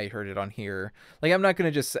 okay, I heard it on here. Like, I'm not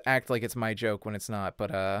gonna just act like it's my joke when it's not,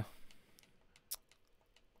 but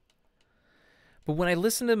when I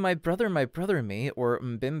listen to My Brother and Me, or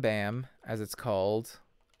Bim Bam, as it's called,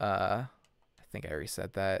 I think I already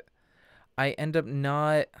said that, I end up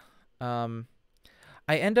not,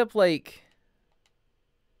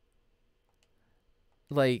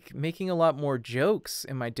 like making a lot more jokes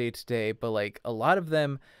in my day-to-day, but, like, a lot of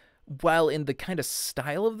them, while in the kind of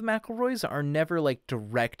style of the McElroys, are never, like,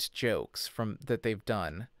 direct jokes that they've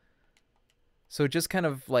done. So it just kind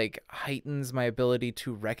of, like, heightens my ability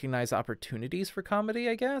to recognize opportunities for comedy,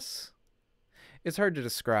 I guess. It's hard to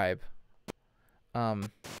describe. But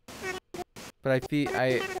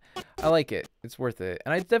I like it. It's worth it.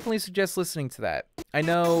 And I definitely suggest listening to that. I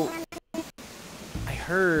know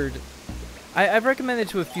I've recommended it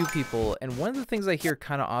to a few people, and one of the things I hear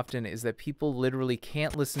kind of often is that people literally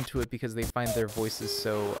can't listen to it because they find their voices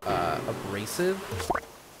so abrasive,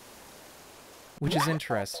 which is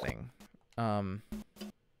interesting. I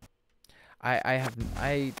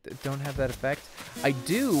don't have that effect. I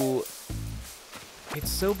do. It's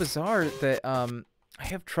so bizarre that I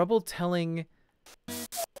have trouble telling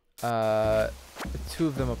the two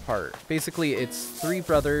of them apart. Basically, it's three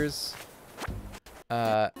brothers.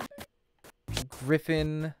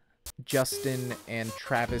 Griffin, Justin, and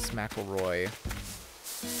Travis McElroy.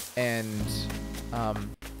 And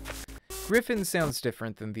Griffin sounds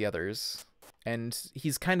different than the others. And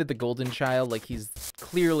he's kind of the golden child. Like, he's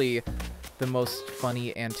clearly the most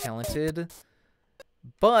funny and talented.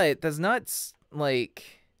 But that's not,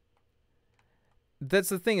 like... That's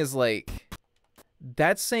the thing, is, like...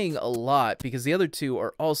 That's saying a lot, because the other two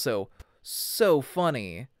are also so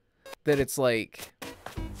funny that it's like...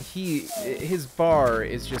 His bar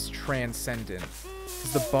is just transcendent.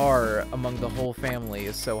 'Cause the bar among the whole family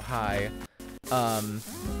is so high.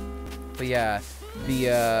 But yeah,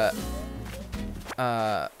 the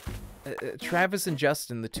Travis and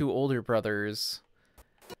Justin, the two older brothers,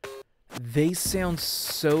 they sound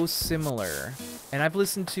so similar. And I've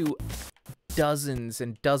listened to dozens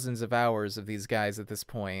and dozens of hours of these guys at this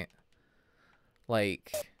point.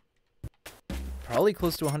 Like, probably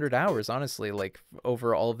close to 100 hours, honestly, like,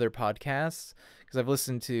 over all of their podcasts. Because I've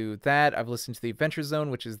listened to that. I've listened to the Adventure Zone,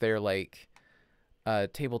 which is their, like,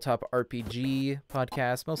 tabletop RPG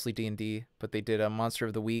podcast, mostly D&D, but they did a Monster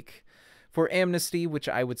of the Week for Amnesty, which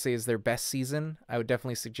I would say is their best season. I would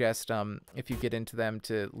definitely suggest, if you get into them,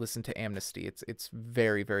 to listen to Amnesty. It's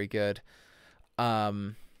very, very good.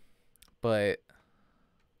 But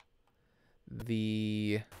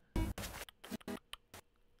the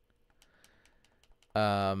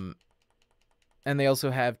and they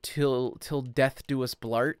also have Till Death Do Us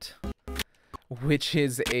Blart, which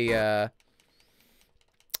is a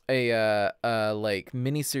like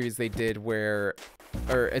miniseries they did or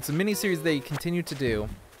it's a miniseries they continue to do,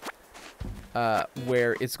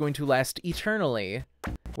 where it's going to last eternally,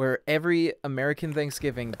 where every American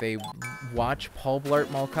Thanksgiving they watch Paul Blart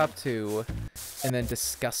Mall Cop 2 and then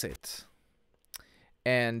discuss it.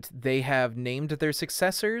 And they have named their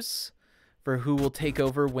successors for who will take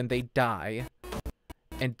over when they die,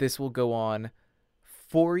 and this will go on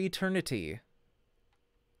for eternity.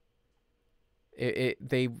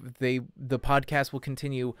 The podcast will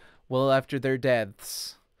continue well after their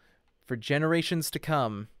deaths for generations to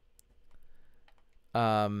come.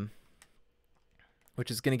 Which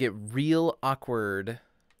is gonna get real awkward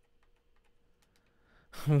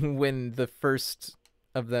when the first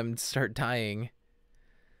of them start dying.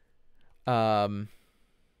 But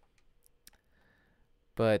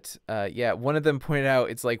yeah, one of them pointed out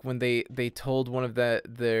it's like when they told one of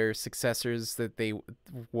their successors that they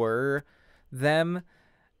were them,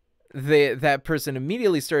 that person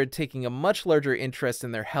immediately started taking a much larger interest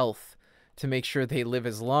in their health to make sure they live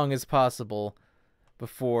as long as possible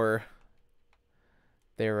before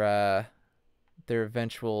their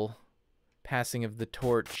eventual passing of the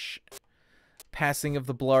torch, passing of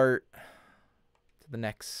the blart to the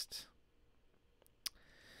next.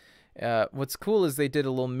 What's cool is they did a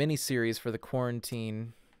little mini series for the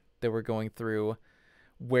quarantine that we're going through,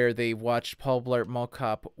 where they watched Paul Blart Mall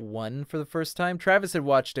Cop 1 for the first time. Travis had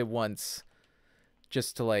watched it once,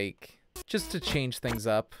 just to change things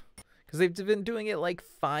up, because they've been doing it like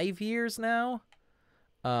 5 years now.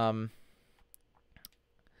 And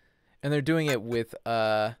they're doing it with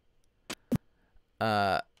Guy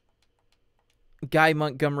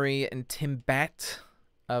Montgomery and Tim Batt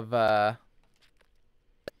of The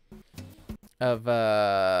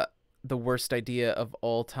Worst Idea of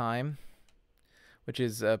All Time, which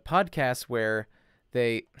is a podcast where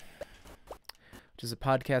they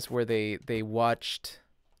watched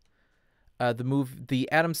the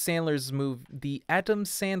Adam Sandler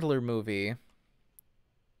movie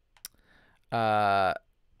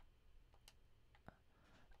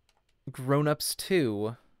Grown Ups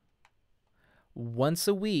 2 once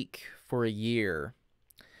a week for a year.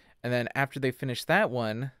 And then after they finished that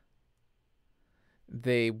one,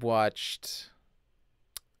 they watched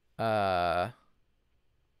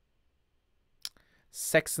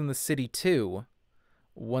Sex and the City 2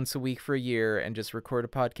 once a week for a year, and just record a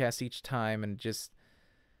podcast each time, and just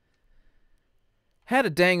had a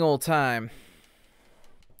dang old time.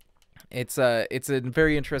 It's a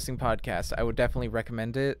very interesting podcast. I would definitely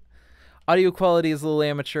recommend it. Audio quality is a little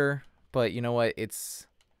amateur, but you know what? It's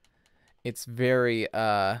very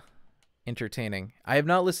entertaining. I have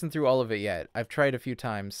not listened through all of it yet. I've tried a few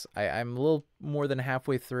times. I'm a little more than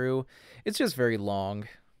halfway through. It's just very long.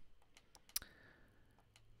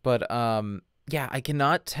 But yeah, I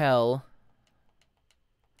cannot tell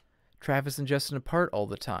Travis and Justin apart all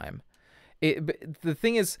the time. The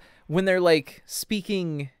thing is, when they're like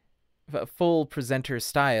speaking full presenter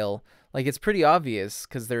style, like, it's pretty obvious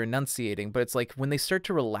because they're enunciating, but it's like when they start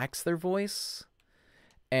to relax their voice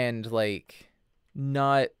and like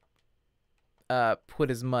not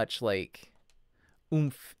put as much like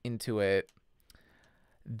oomph into it,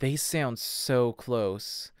 they sound so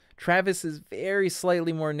close. Travis is very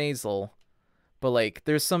slightly more nasal, but like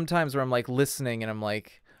there's some times where I'm like listening and I'm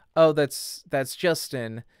like, oh, that's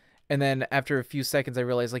Justin, and then after a few seconds I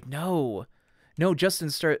realize like, no, Justin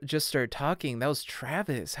just started talking. That was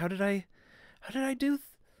Travis. How did I do?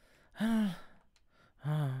 And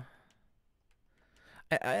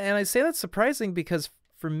I say that's surprising because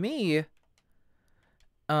for me,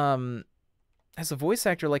 as a voice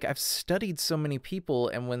actor, like, I've studied so many people,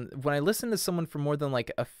 and when I listen to someone for more than like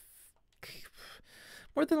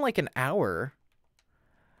an hour,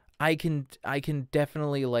 I can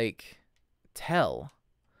definitely like tell.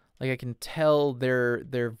 Like, I can tell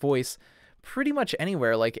their voice pretty much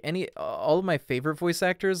anywhere. Like, all of my favorite voice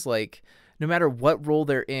actors, like, no matter what role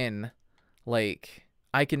they're in, like,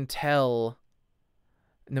 I can tell,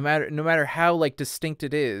 no matter how like distinct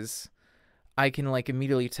it is, I can like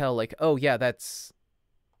immediately tell, like, oh yeah, that's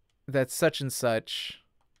such and such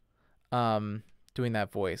doing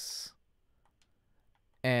that voice.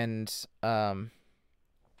 And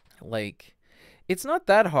like, it's not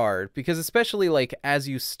that hard, because especially like as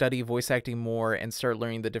you study voice acting more and start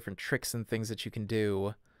learning the different tricks and things that you can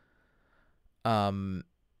do,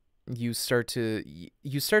 you start to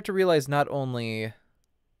realize not only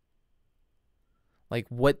like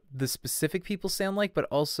what the specific people sound like, but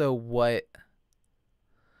also what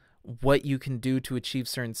you can do to achieve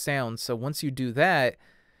certain sounds. So once you do that,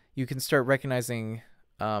 you can start recognizing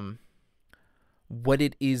what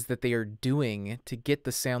it is that they are doing to get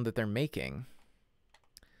the sound that they're making.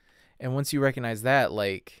 And once you recognize that,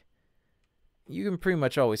 like, you can pretty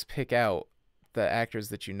much always pick out the actors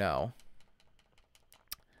that you know.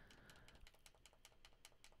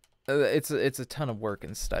 It's a ton of work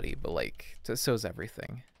and study, but like, so's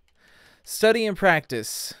everything. Study and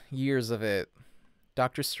practice, years of it.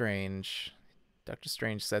 Doctor Strange. Doctor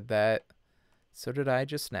Strange said that. So did I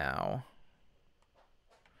just now.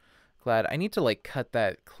 Glad. I need to like cut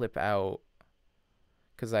that clip out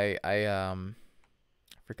because I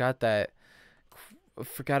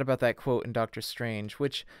forgot about that quote in Doctor Strange,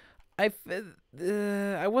 which I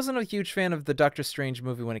wasn't a huge fan of the Doctor Strange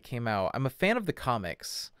movie when it came out. I'm a fan of the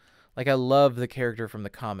comics. Like, I love the character from the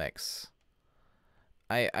comics.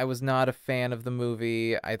 I was not a fan of the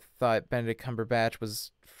movie. I thought Benedict Cumberbatch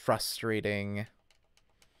was frustrating.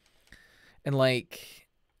 And, like,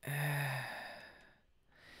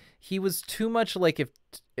 he was too much like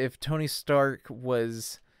if Tony Stark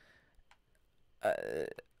was an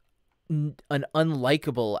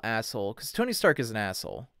unlikable asshole. Because Tony Stark is an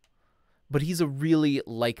asshole. But he's a really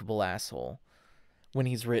likable asshole when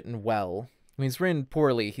he's written well. When he's written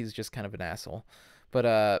poorly, he's just kind of an asshole.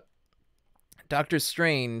 But Doctor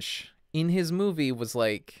Strange, in his movie, was,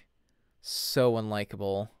 like, so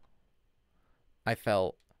unlikable, I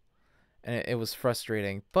felt. And it was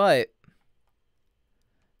frustrating. But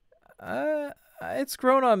it's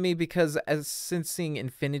grown on me because since seeing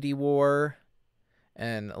Infinity War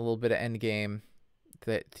and a little bit of Endgame,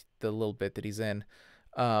 the little bit that he's in,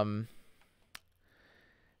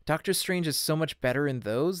 Doctor Strange is so much better in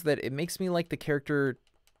those that it makes me like the character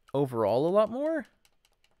overall a lot more.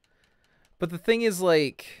 But the thing is,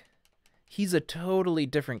 like, he's a totally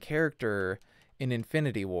different character in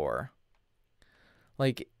Infinity War.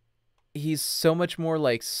 Like, he's so much more,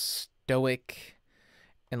 like, stoic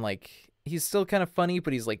and, like, he's still kind of funny,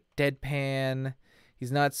 but he's, like, deadpan.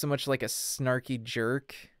 He's not so much like a snarky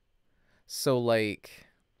jerk. So, like,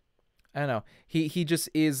 I don't know. He just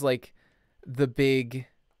is, like, the big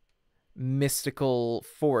mystical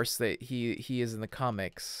force that he is in the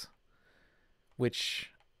comics, which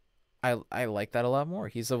I like that a lot more.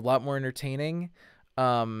 He's a lot more entertaining.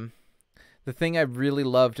 The thing I really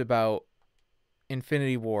loved about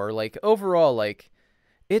Infinity War, like, overall, like,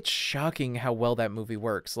 it's shocking how well that movie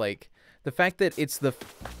works. Like, the fact that it's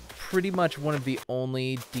pretty much one of the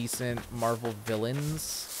only decent Marvel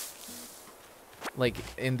villains, like,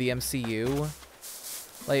 in the MCU.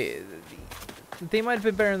 Like, they might have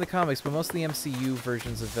been better in the comics, but most of the MCU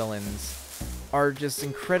versions of villains are just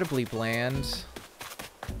incredibly bland.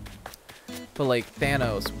 But, like,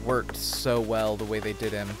 Thanos worked so well the way they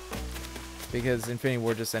did him, because Infinity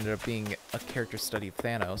War just ended up being a character study of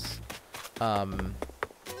Thanos.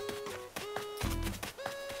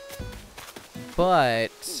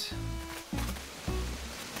 But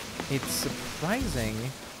it's surprising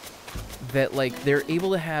that, like, they're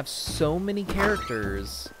able to have so many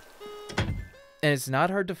characters, and it's not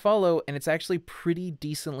hard to follow, and it's actually pretty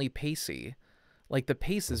decently pacey. Like, the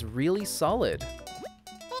pace is really solid.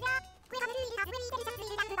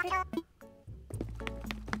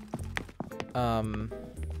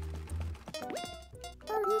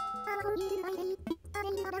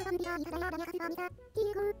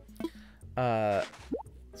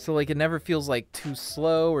 So, like, it never feels, like, too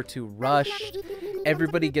slow or too rushed.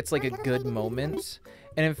 Everybody gets, like, a good moment.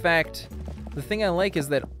 And in fact, the thing I like is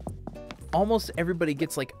that almost everybody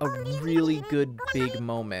gets, like, a really good big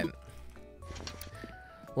moment.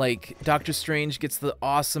 Like, Doctor Strange gets the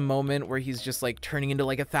awesome moment where he's just, like, turning into,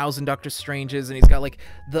 like, 1,000 Doctor Stranges, and he's got, like,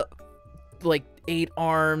 the, like, 8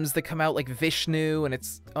 arms that come out like Vishnu, and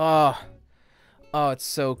it's, oh, it's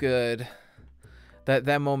so good.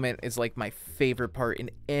 That moment is, like, my favorite part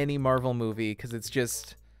in any Marvel movie, because it's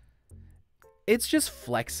just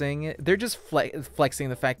flexing. They're just flexing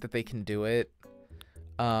the fact that they can do it.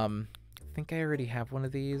 I think I already have one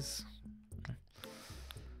of these.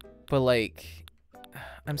 But, like,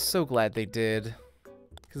 I'm so glad they did,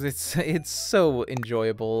 because it's so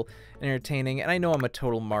enjoyable and entertaining. And I know I'm a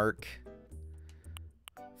total mark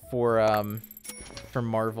for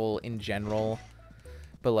Marvel in general,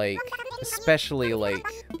 but, like, especially, like,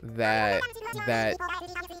 that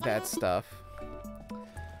stuff.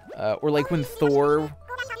 Or, like, when Thor,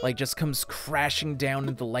 like, just comes crashing down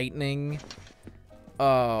into lightning.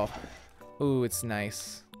 Oh, ooh, it's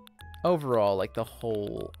nice. Overall, like, the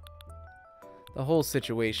whole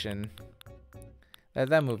situation.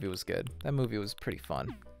 That movie was good. That movie was pretty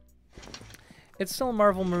fun. It's still a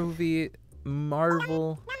Marvel movie,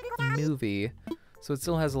 so it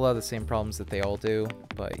still has a lot of the same problems that they all do,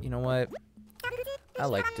 but you know what? I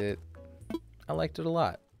liked it. I liked it a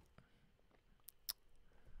lot.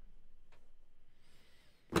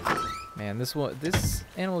 Man, this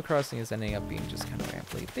Animal Crossing is ending up being just kind of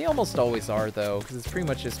rambly. They almost always are, though, because it's pretty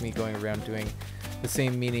much just me going around doing the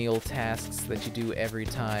same menial tasks that you do every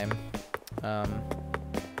time. But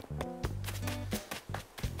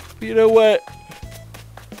you know what?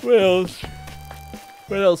 What else?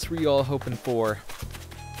 What else were you all hoping for?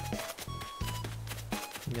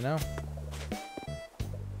 You know?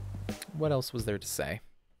 What else was there to say?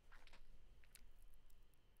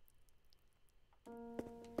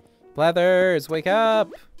 Blathers, wake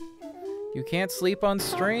up! You can't sleep on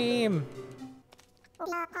stream!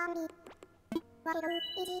 I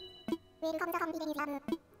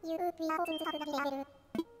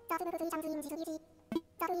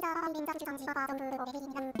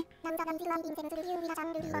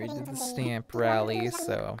already did the stamp rally,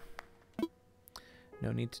 so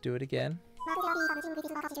no need to do it again.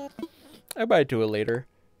 I might do it later.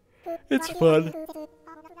 It's fun.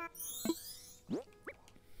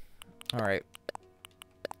 Alright.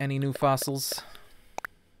 Any new fossils?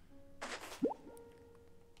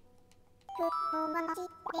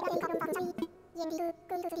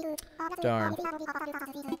 Darn.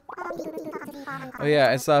 Oh yeah,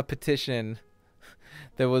 I saw a petition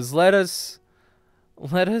that was let us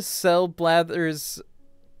sell Blathers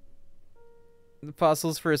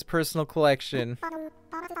fossils for his personal collection.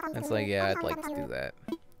 It's like, yeah, I'd like to do that.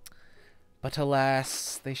 But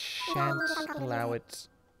alas, they shan't allow it.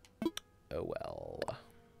 Oh well.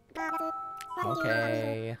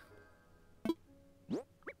 Okay.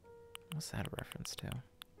 What's that a reference to?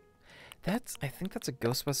 I think that's a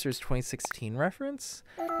Ghostbusters 2016 reference?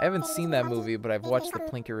 I haven't seen that movie, but I've watched the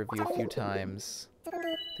Plinker review a few times. I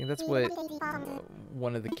think that's what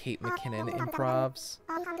one of the Kate McKinnon improvs.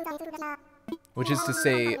 Which is to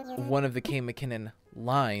say, one of the Kate McKinnon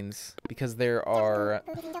lines, because there are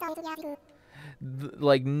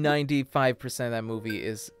like 95% of that movie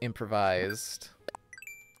is improvised.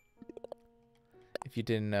 If you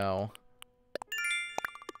didn't know.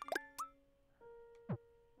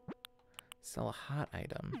 Sell a hot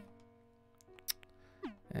item.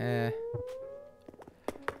 Let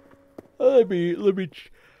me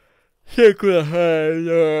check what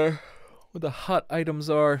the hot items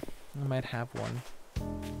are. I might have one.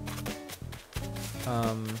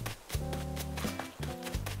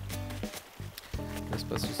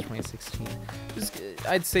 Ghostbusters 2016.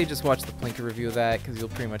 I'd say just watch the Plinker review of that, because you'll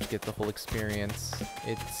pretty much get the whole experience.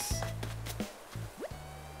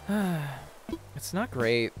 It's not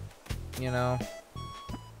great, you know.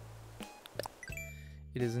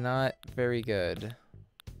 It is not very good,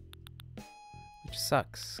 which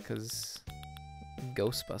sucks, because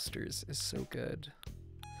Ghostbusters is so good.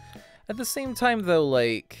 At the same time, though,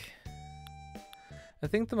 like, I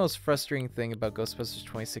think the most frustrating thing about Ghostbusters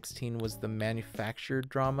 2016 was the manufactured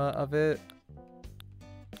drama of it.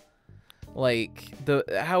 Like,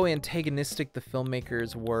 how antagonistic the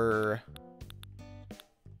filmmakers were.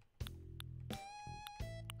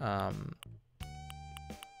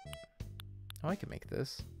 Oh, I can make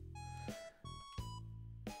this.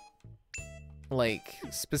 Like,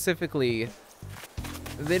 specifically,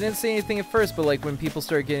 they didn't say anything at first, but like when people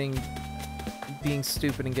start being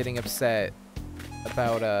stupid and getting upset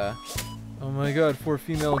about, oh my god, 4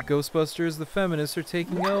 female Ghostbusters, the feminists are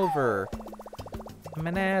taking over. I'm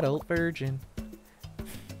an adult virgin.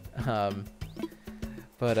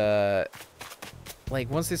 Like,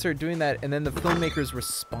 once they started doing that, and then the filmmakers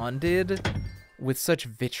responded with such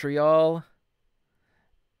vitriol,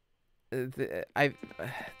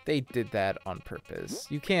 they did that on purpose.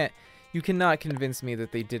 You cannot convince me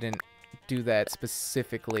that they didn't do that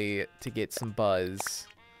specifically to get some buzz.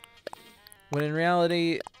 When in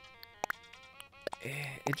reality,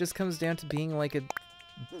 it just comes down to being like a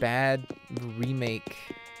bad remake.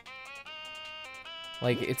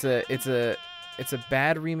 Like, it's a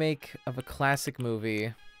bad remake of a classic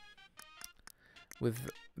movie with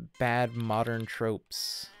bad modern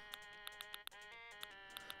tropes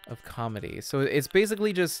of comedy. So it's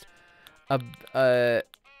basically just a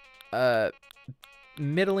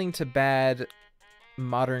middling to bad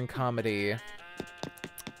modern comedy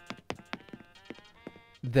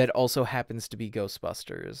that also happens to be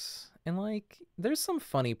Ghostbusters. And like, there's some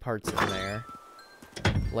funny parts in there.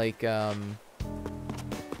 Like,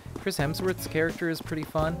 Chris Hemsworth's character is pretty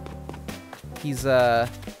fun. He's a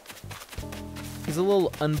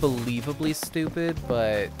little unbelievably stupid,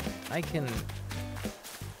 but I can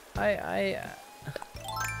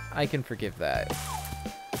forgive that.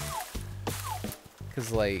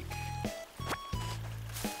 'Cause like,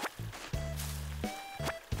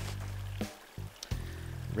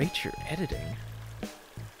 rate your editing.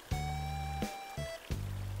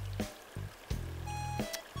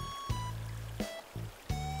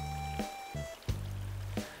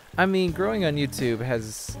 I mean, growing on YouTube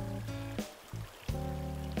has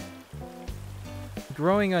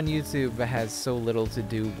so little to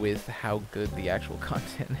do with how good the actual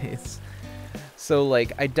content is. So,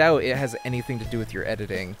 like, I doubt it has anything to do with your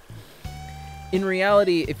editing. In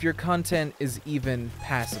reality, if your content is even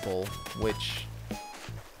passable, which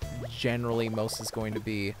generally most is going to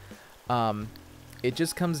be, it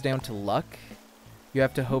just comes down to luck. You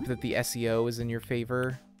have to hope that the SEO is in your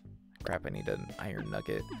favor. Crap, I need an iron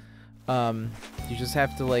nugget. You just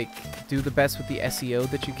have to, like, do the best with the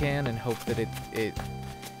SEO that you can and hope that it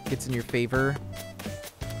gets in your favor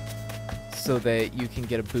so that you can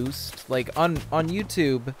get a boost. Like, on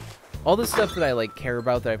YouTube, all the stuff that I, like, care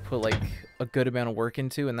about, that I put, like, a good amount of work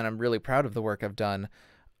into, and then I'm really proud of the work I've done,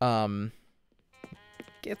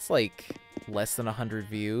 gets, like, less than 100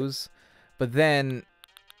 views. But then,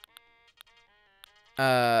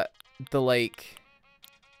 the, like...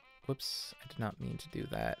 Whoops, I did not mean to do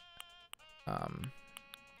that.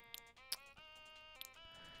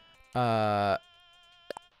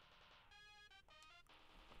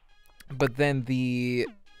 But then the...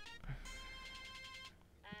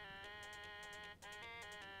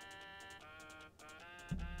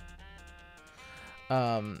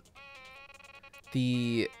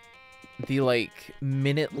 the like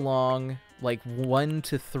minute-long, like 1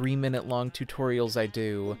 to 3 minute long tutorials I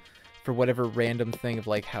do for whatever random thing of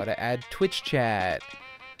like how to add Twitch chat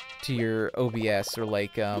to your OBS, or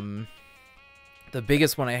like the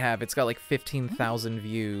biggest one I have, it's got like 15,000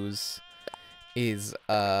 views, is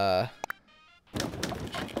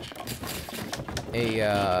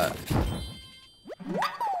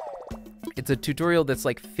it's a tutorial that's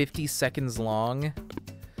like 50 seconds long,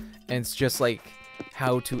 and it's just like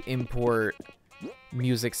how to import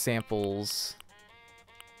music samples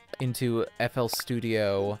into FL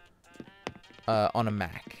Studio on a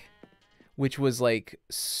Mac, which was like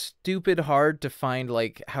stupid hard to find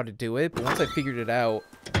like how to do it, but once I figured it out,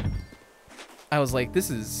 I was like, this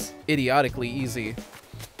is idiotically easy.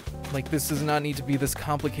 Like, this does not need to be this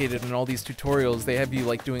complicated. In all these tutorials, they have you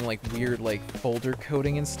like doing like weird like folder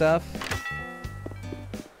coding and stuff.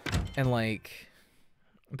 And like,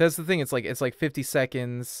 that's the thing, it's like 50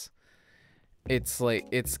 seconds. It's like,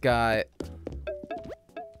 it's got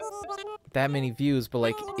that many views, but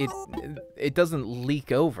like it doesn't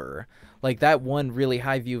leak over. Like, that one really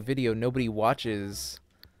high view video nobody watches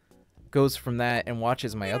goes from that and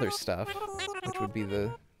watches my other stuff, which would be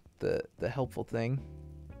the helpful thing.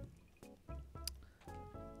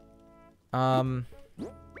 I mean,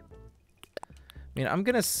 I'm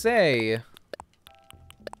gonna say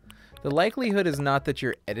the likelihood is not that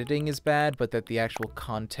your editing is bad, but that the actual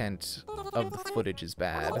content of the footage is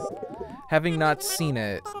bad. Having not seen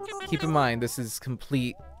it, keep in mind this is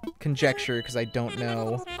complete conjecture because I don't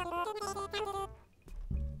know.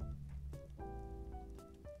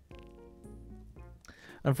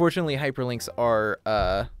 Unfortunately, hyperlinks are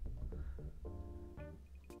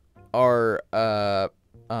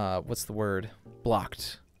what's the word?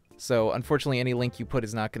 Blocked. So unfortunately, any link you put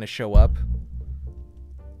is not going to show up.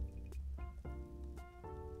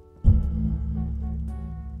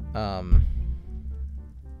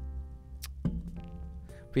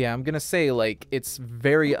 But yeah, I'm gonna say, like, it's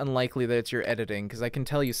very unlikely that it's your editing, because I can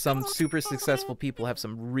tell you some super successful people have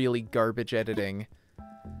some really garbage editing.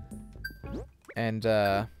 And,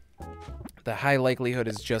 the high likelihood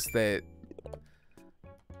is just that,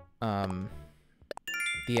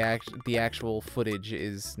 the actual footage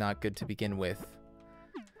is not good to begin with.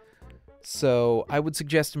 So, I would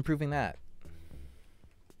suggest improving that.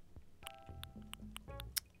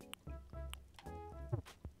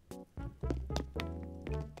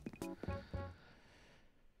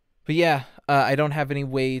 But yeah, I don't have any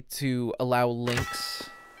way to allow links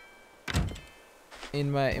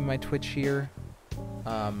in my Twitch here.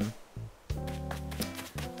 I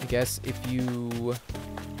guess if you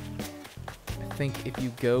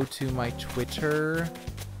go to my Twitter,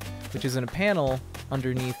 which is in a panel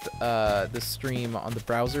underneath the stream on the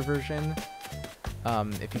browser version,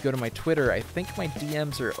 if you go to my Twitter, I think my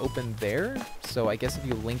DMs are open there. So I guess if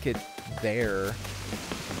you link it there,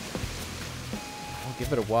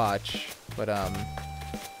 give it a watch. But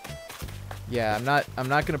yeah, I'm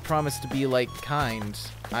not gonna promise to be like kind.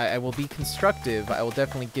 I will be constructive. I will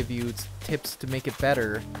definitely give you tips to make it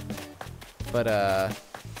better. But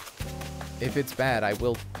if it's bad, I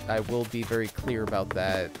will be very clear about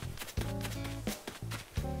that.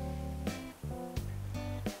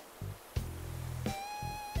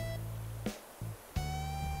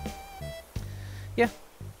 Yeah.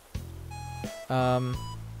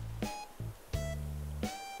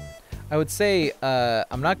 I would say,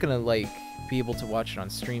 I'm not gonna, like, be able to watch it on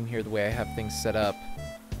stream here the way I have things set up.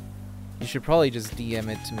 You should probably just DM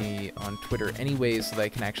it to me on Twitter anyways so that I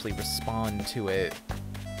can actually respond to it.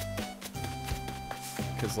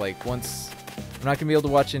 Because, like, once I'm not gonna be able to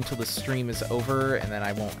watch it until the stream is over, and then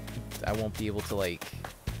I won't be able to like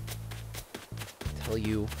tell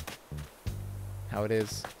you how it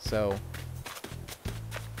is. So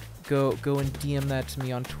go and DM that to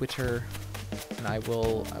me on Twitter, and I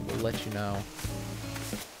will let you know.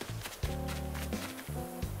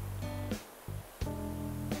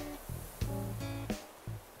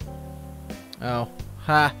 Oh,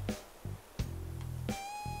 ha!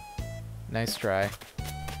 Nice try.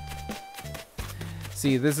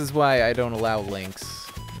 See, this is why I don't allow links.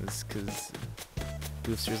 It's because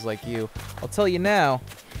boosters like you. I'll tell you now,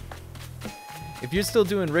 if you're still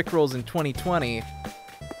doing Rickrolls in 2020,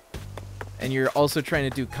 and you're also trying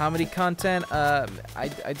to do comedy content,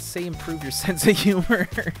 I'd say improve your sense of humor.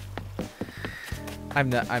 I'm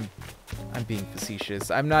being facetious.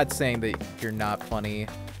 I'm not saying that you're not funny.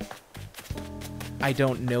 I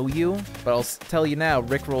don't know you, but I'll tell you now,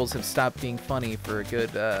 Rickrolls have stopped being funny for a good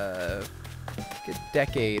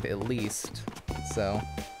decade at least. So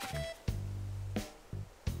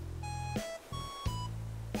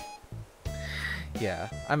yeah,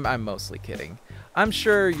 I'm mostly kidding. I'm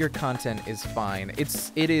sure your content is fine.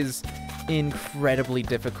 It is incredibly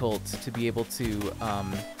difficult to be able to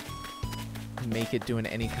make it doing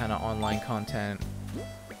any kind of online content.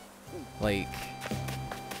 Like,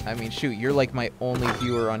 I mean, shoot, you're like my only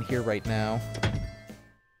viewer on here right now.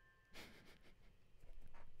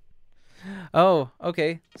 Oh,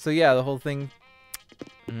 okay. So yeah, the whole thing.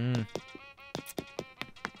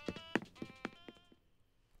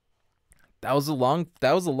 That was a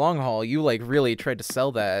long haul. You like really tried to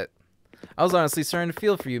sell that. I was honestly starting to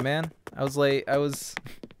feel for you, man. I was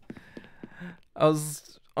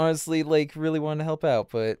honestly like really wanting to help out,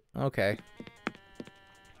 but okay.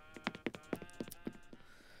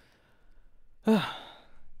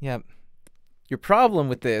 Yep. Your problem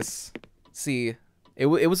with this, see, it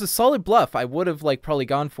was a solid bluff. I would have like probably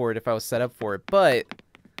gone for it if I was set up for it, but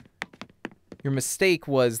your mistake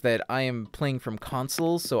was that I am playing from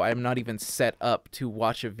console, so I'm not even set up to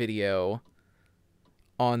watch a video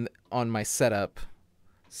on my setup.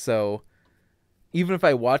 So even if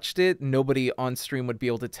I watched it, nobody on stream would be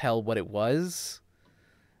able to tell what it was.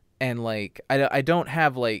 And like I don't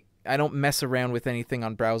have like I don't mess around with anything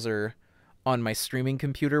on browser on my streaming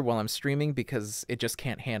computer while I'm streaming because it just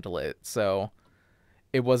can't handle it. So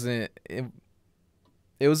it wasn't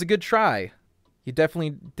it was a good try. You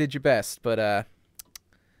definitely did your best, but I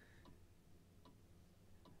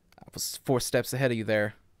was 4 steps ahead of you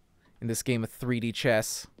there in this game of 3D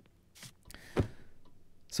chess.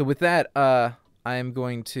 So with that, I'm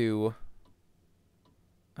going to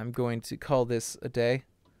call this a day.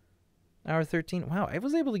 Hour 13. Wow, I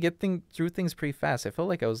was able to get through things pretty fast. I felt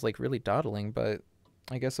like I was like really dawdling, but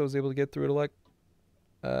I guess I was able to get through it a lot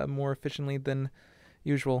more efficiently than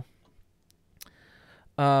usual.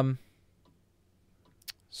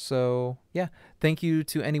 So, yeah, thank you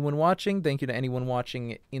to anyone watching. Thank you to anyone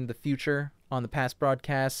watching in the future on the past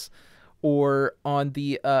broadcasts or on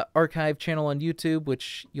the archive channel on YouTube,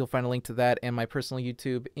 which you'll find a link to that and my personal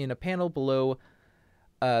YouTube in a panel below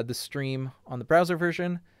the stream on the browser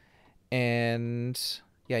version. And,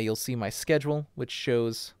 yeah, you'll see my schedule, which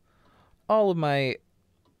shows all of my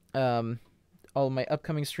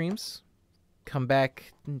upcoming streams. Come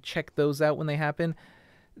back and check those out when they happen.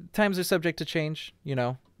 Times are subject to change, you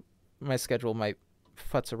know. My schedule might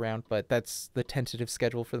futz around, but that's the tentative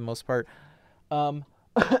schedule for the most part. And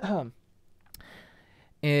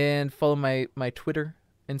follow my Twitter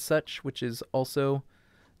and such, which is also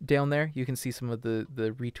down there. You can see some of the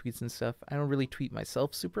retweets and stuff. I don't really tweet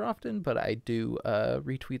myself super often, but I do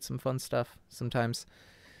retweet some fun stuff sometimes.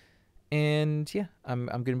 And yeah, I'm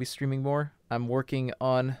gonna be streaming more. I'm working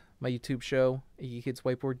on my YouTube show, Geeky Kids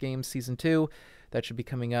Whiteboard Games Season 2. That should be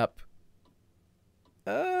coming up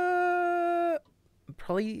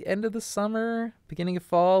probably end of the summer, beginning of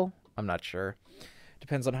fall. I'm not sure.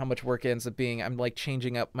 Depends on how much work it ends up being. I'm like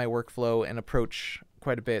changing up my workflow and approach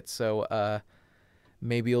quite a bit. So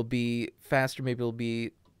maybe it'll be faster, maybe it'll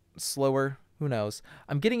be slower. Who knows?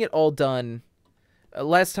 I'm getting it all done.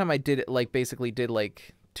 Last time I did it, like basically did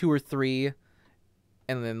like 2 or 3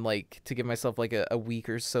 and then like to give myself like a week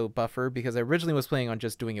or so buffer, because I originally was planning on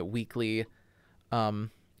just doing it weekly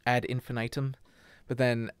ad infinitum, but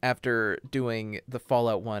then after doing the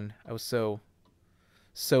Fallout one, I was so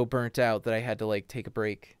burnt out that I had to like take a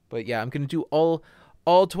break. But yeah, I'm gonna do all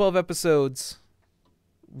 12 episodes,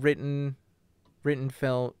 written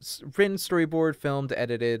storyboard, filmed,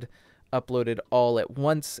 edited, uploaded all at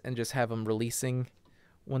once, and just have them releasing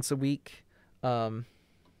once a week. But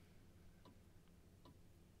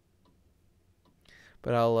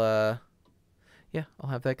I'll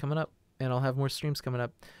have that coming up. and I'll have more streams coming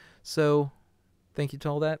up. So, thank you to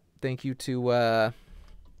all that. Thank you to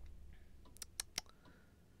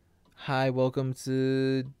hi, welcome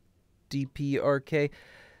to DPRK.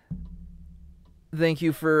 Thank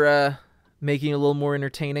you for making it a little more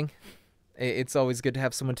entertaining. It's always good to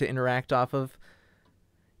have someone to interact off of.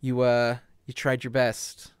 You tried your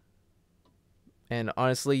best, and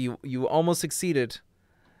honestly, you almost succeeded,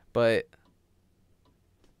 but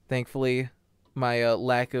thankfully, my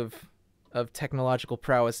lack of technological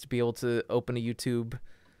prowess to be able to open a YouTube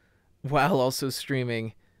while also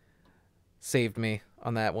streaming saved me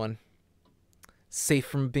on that one. Safe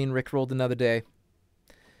from being rickrolled another day.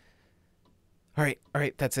 All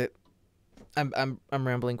right, that's it. I'm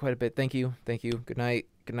rambling quite a bit. Thank you. Good night.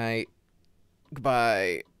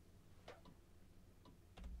 Goodbye.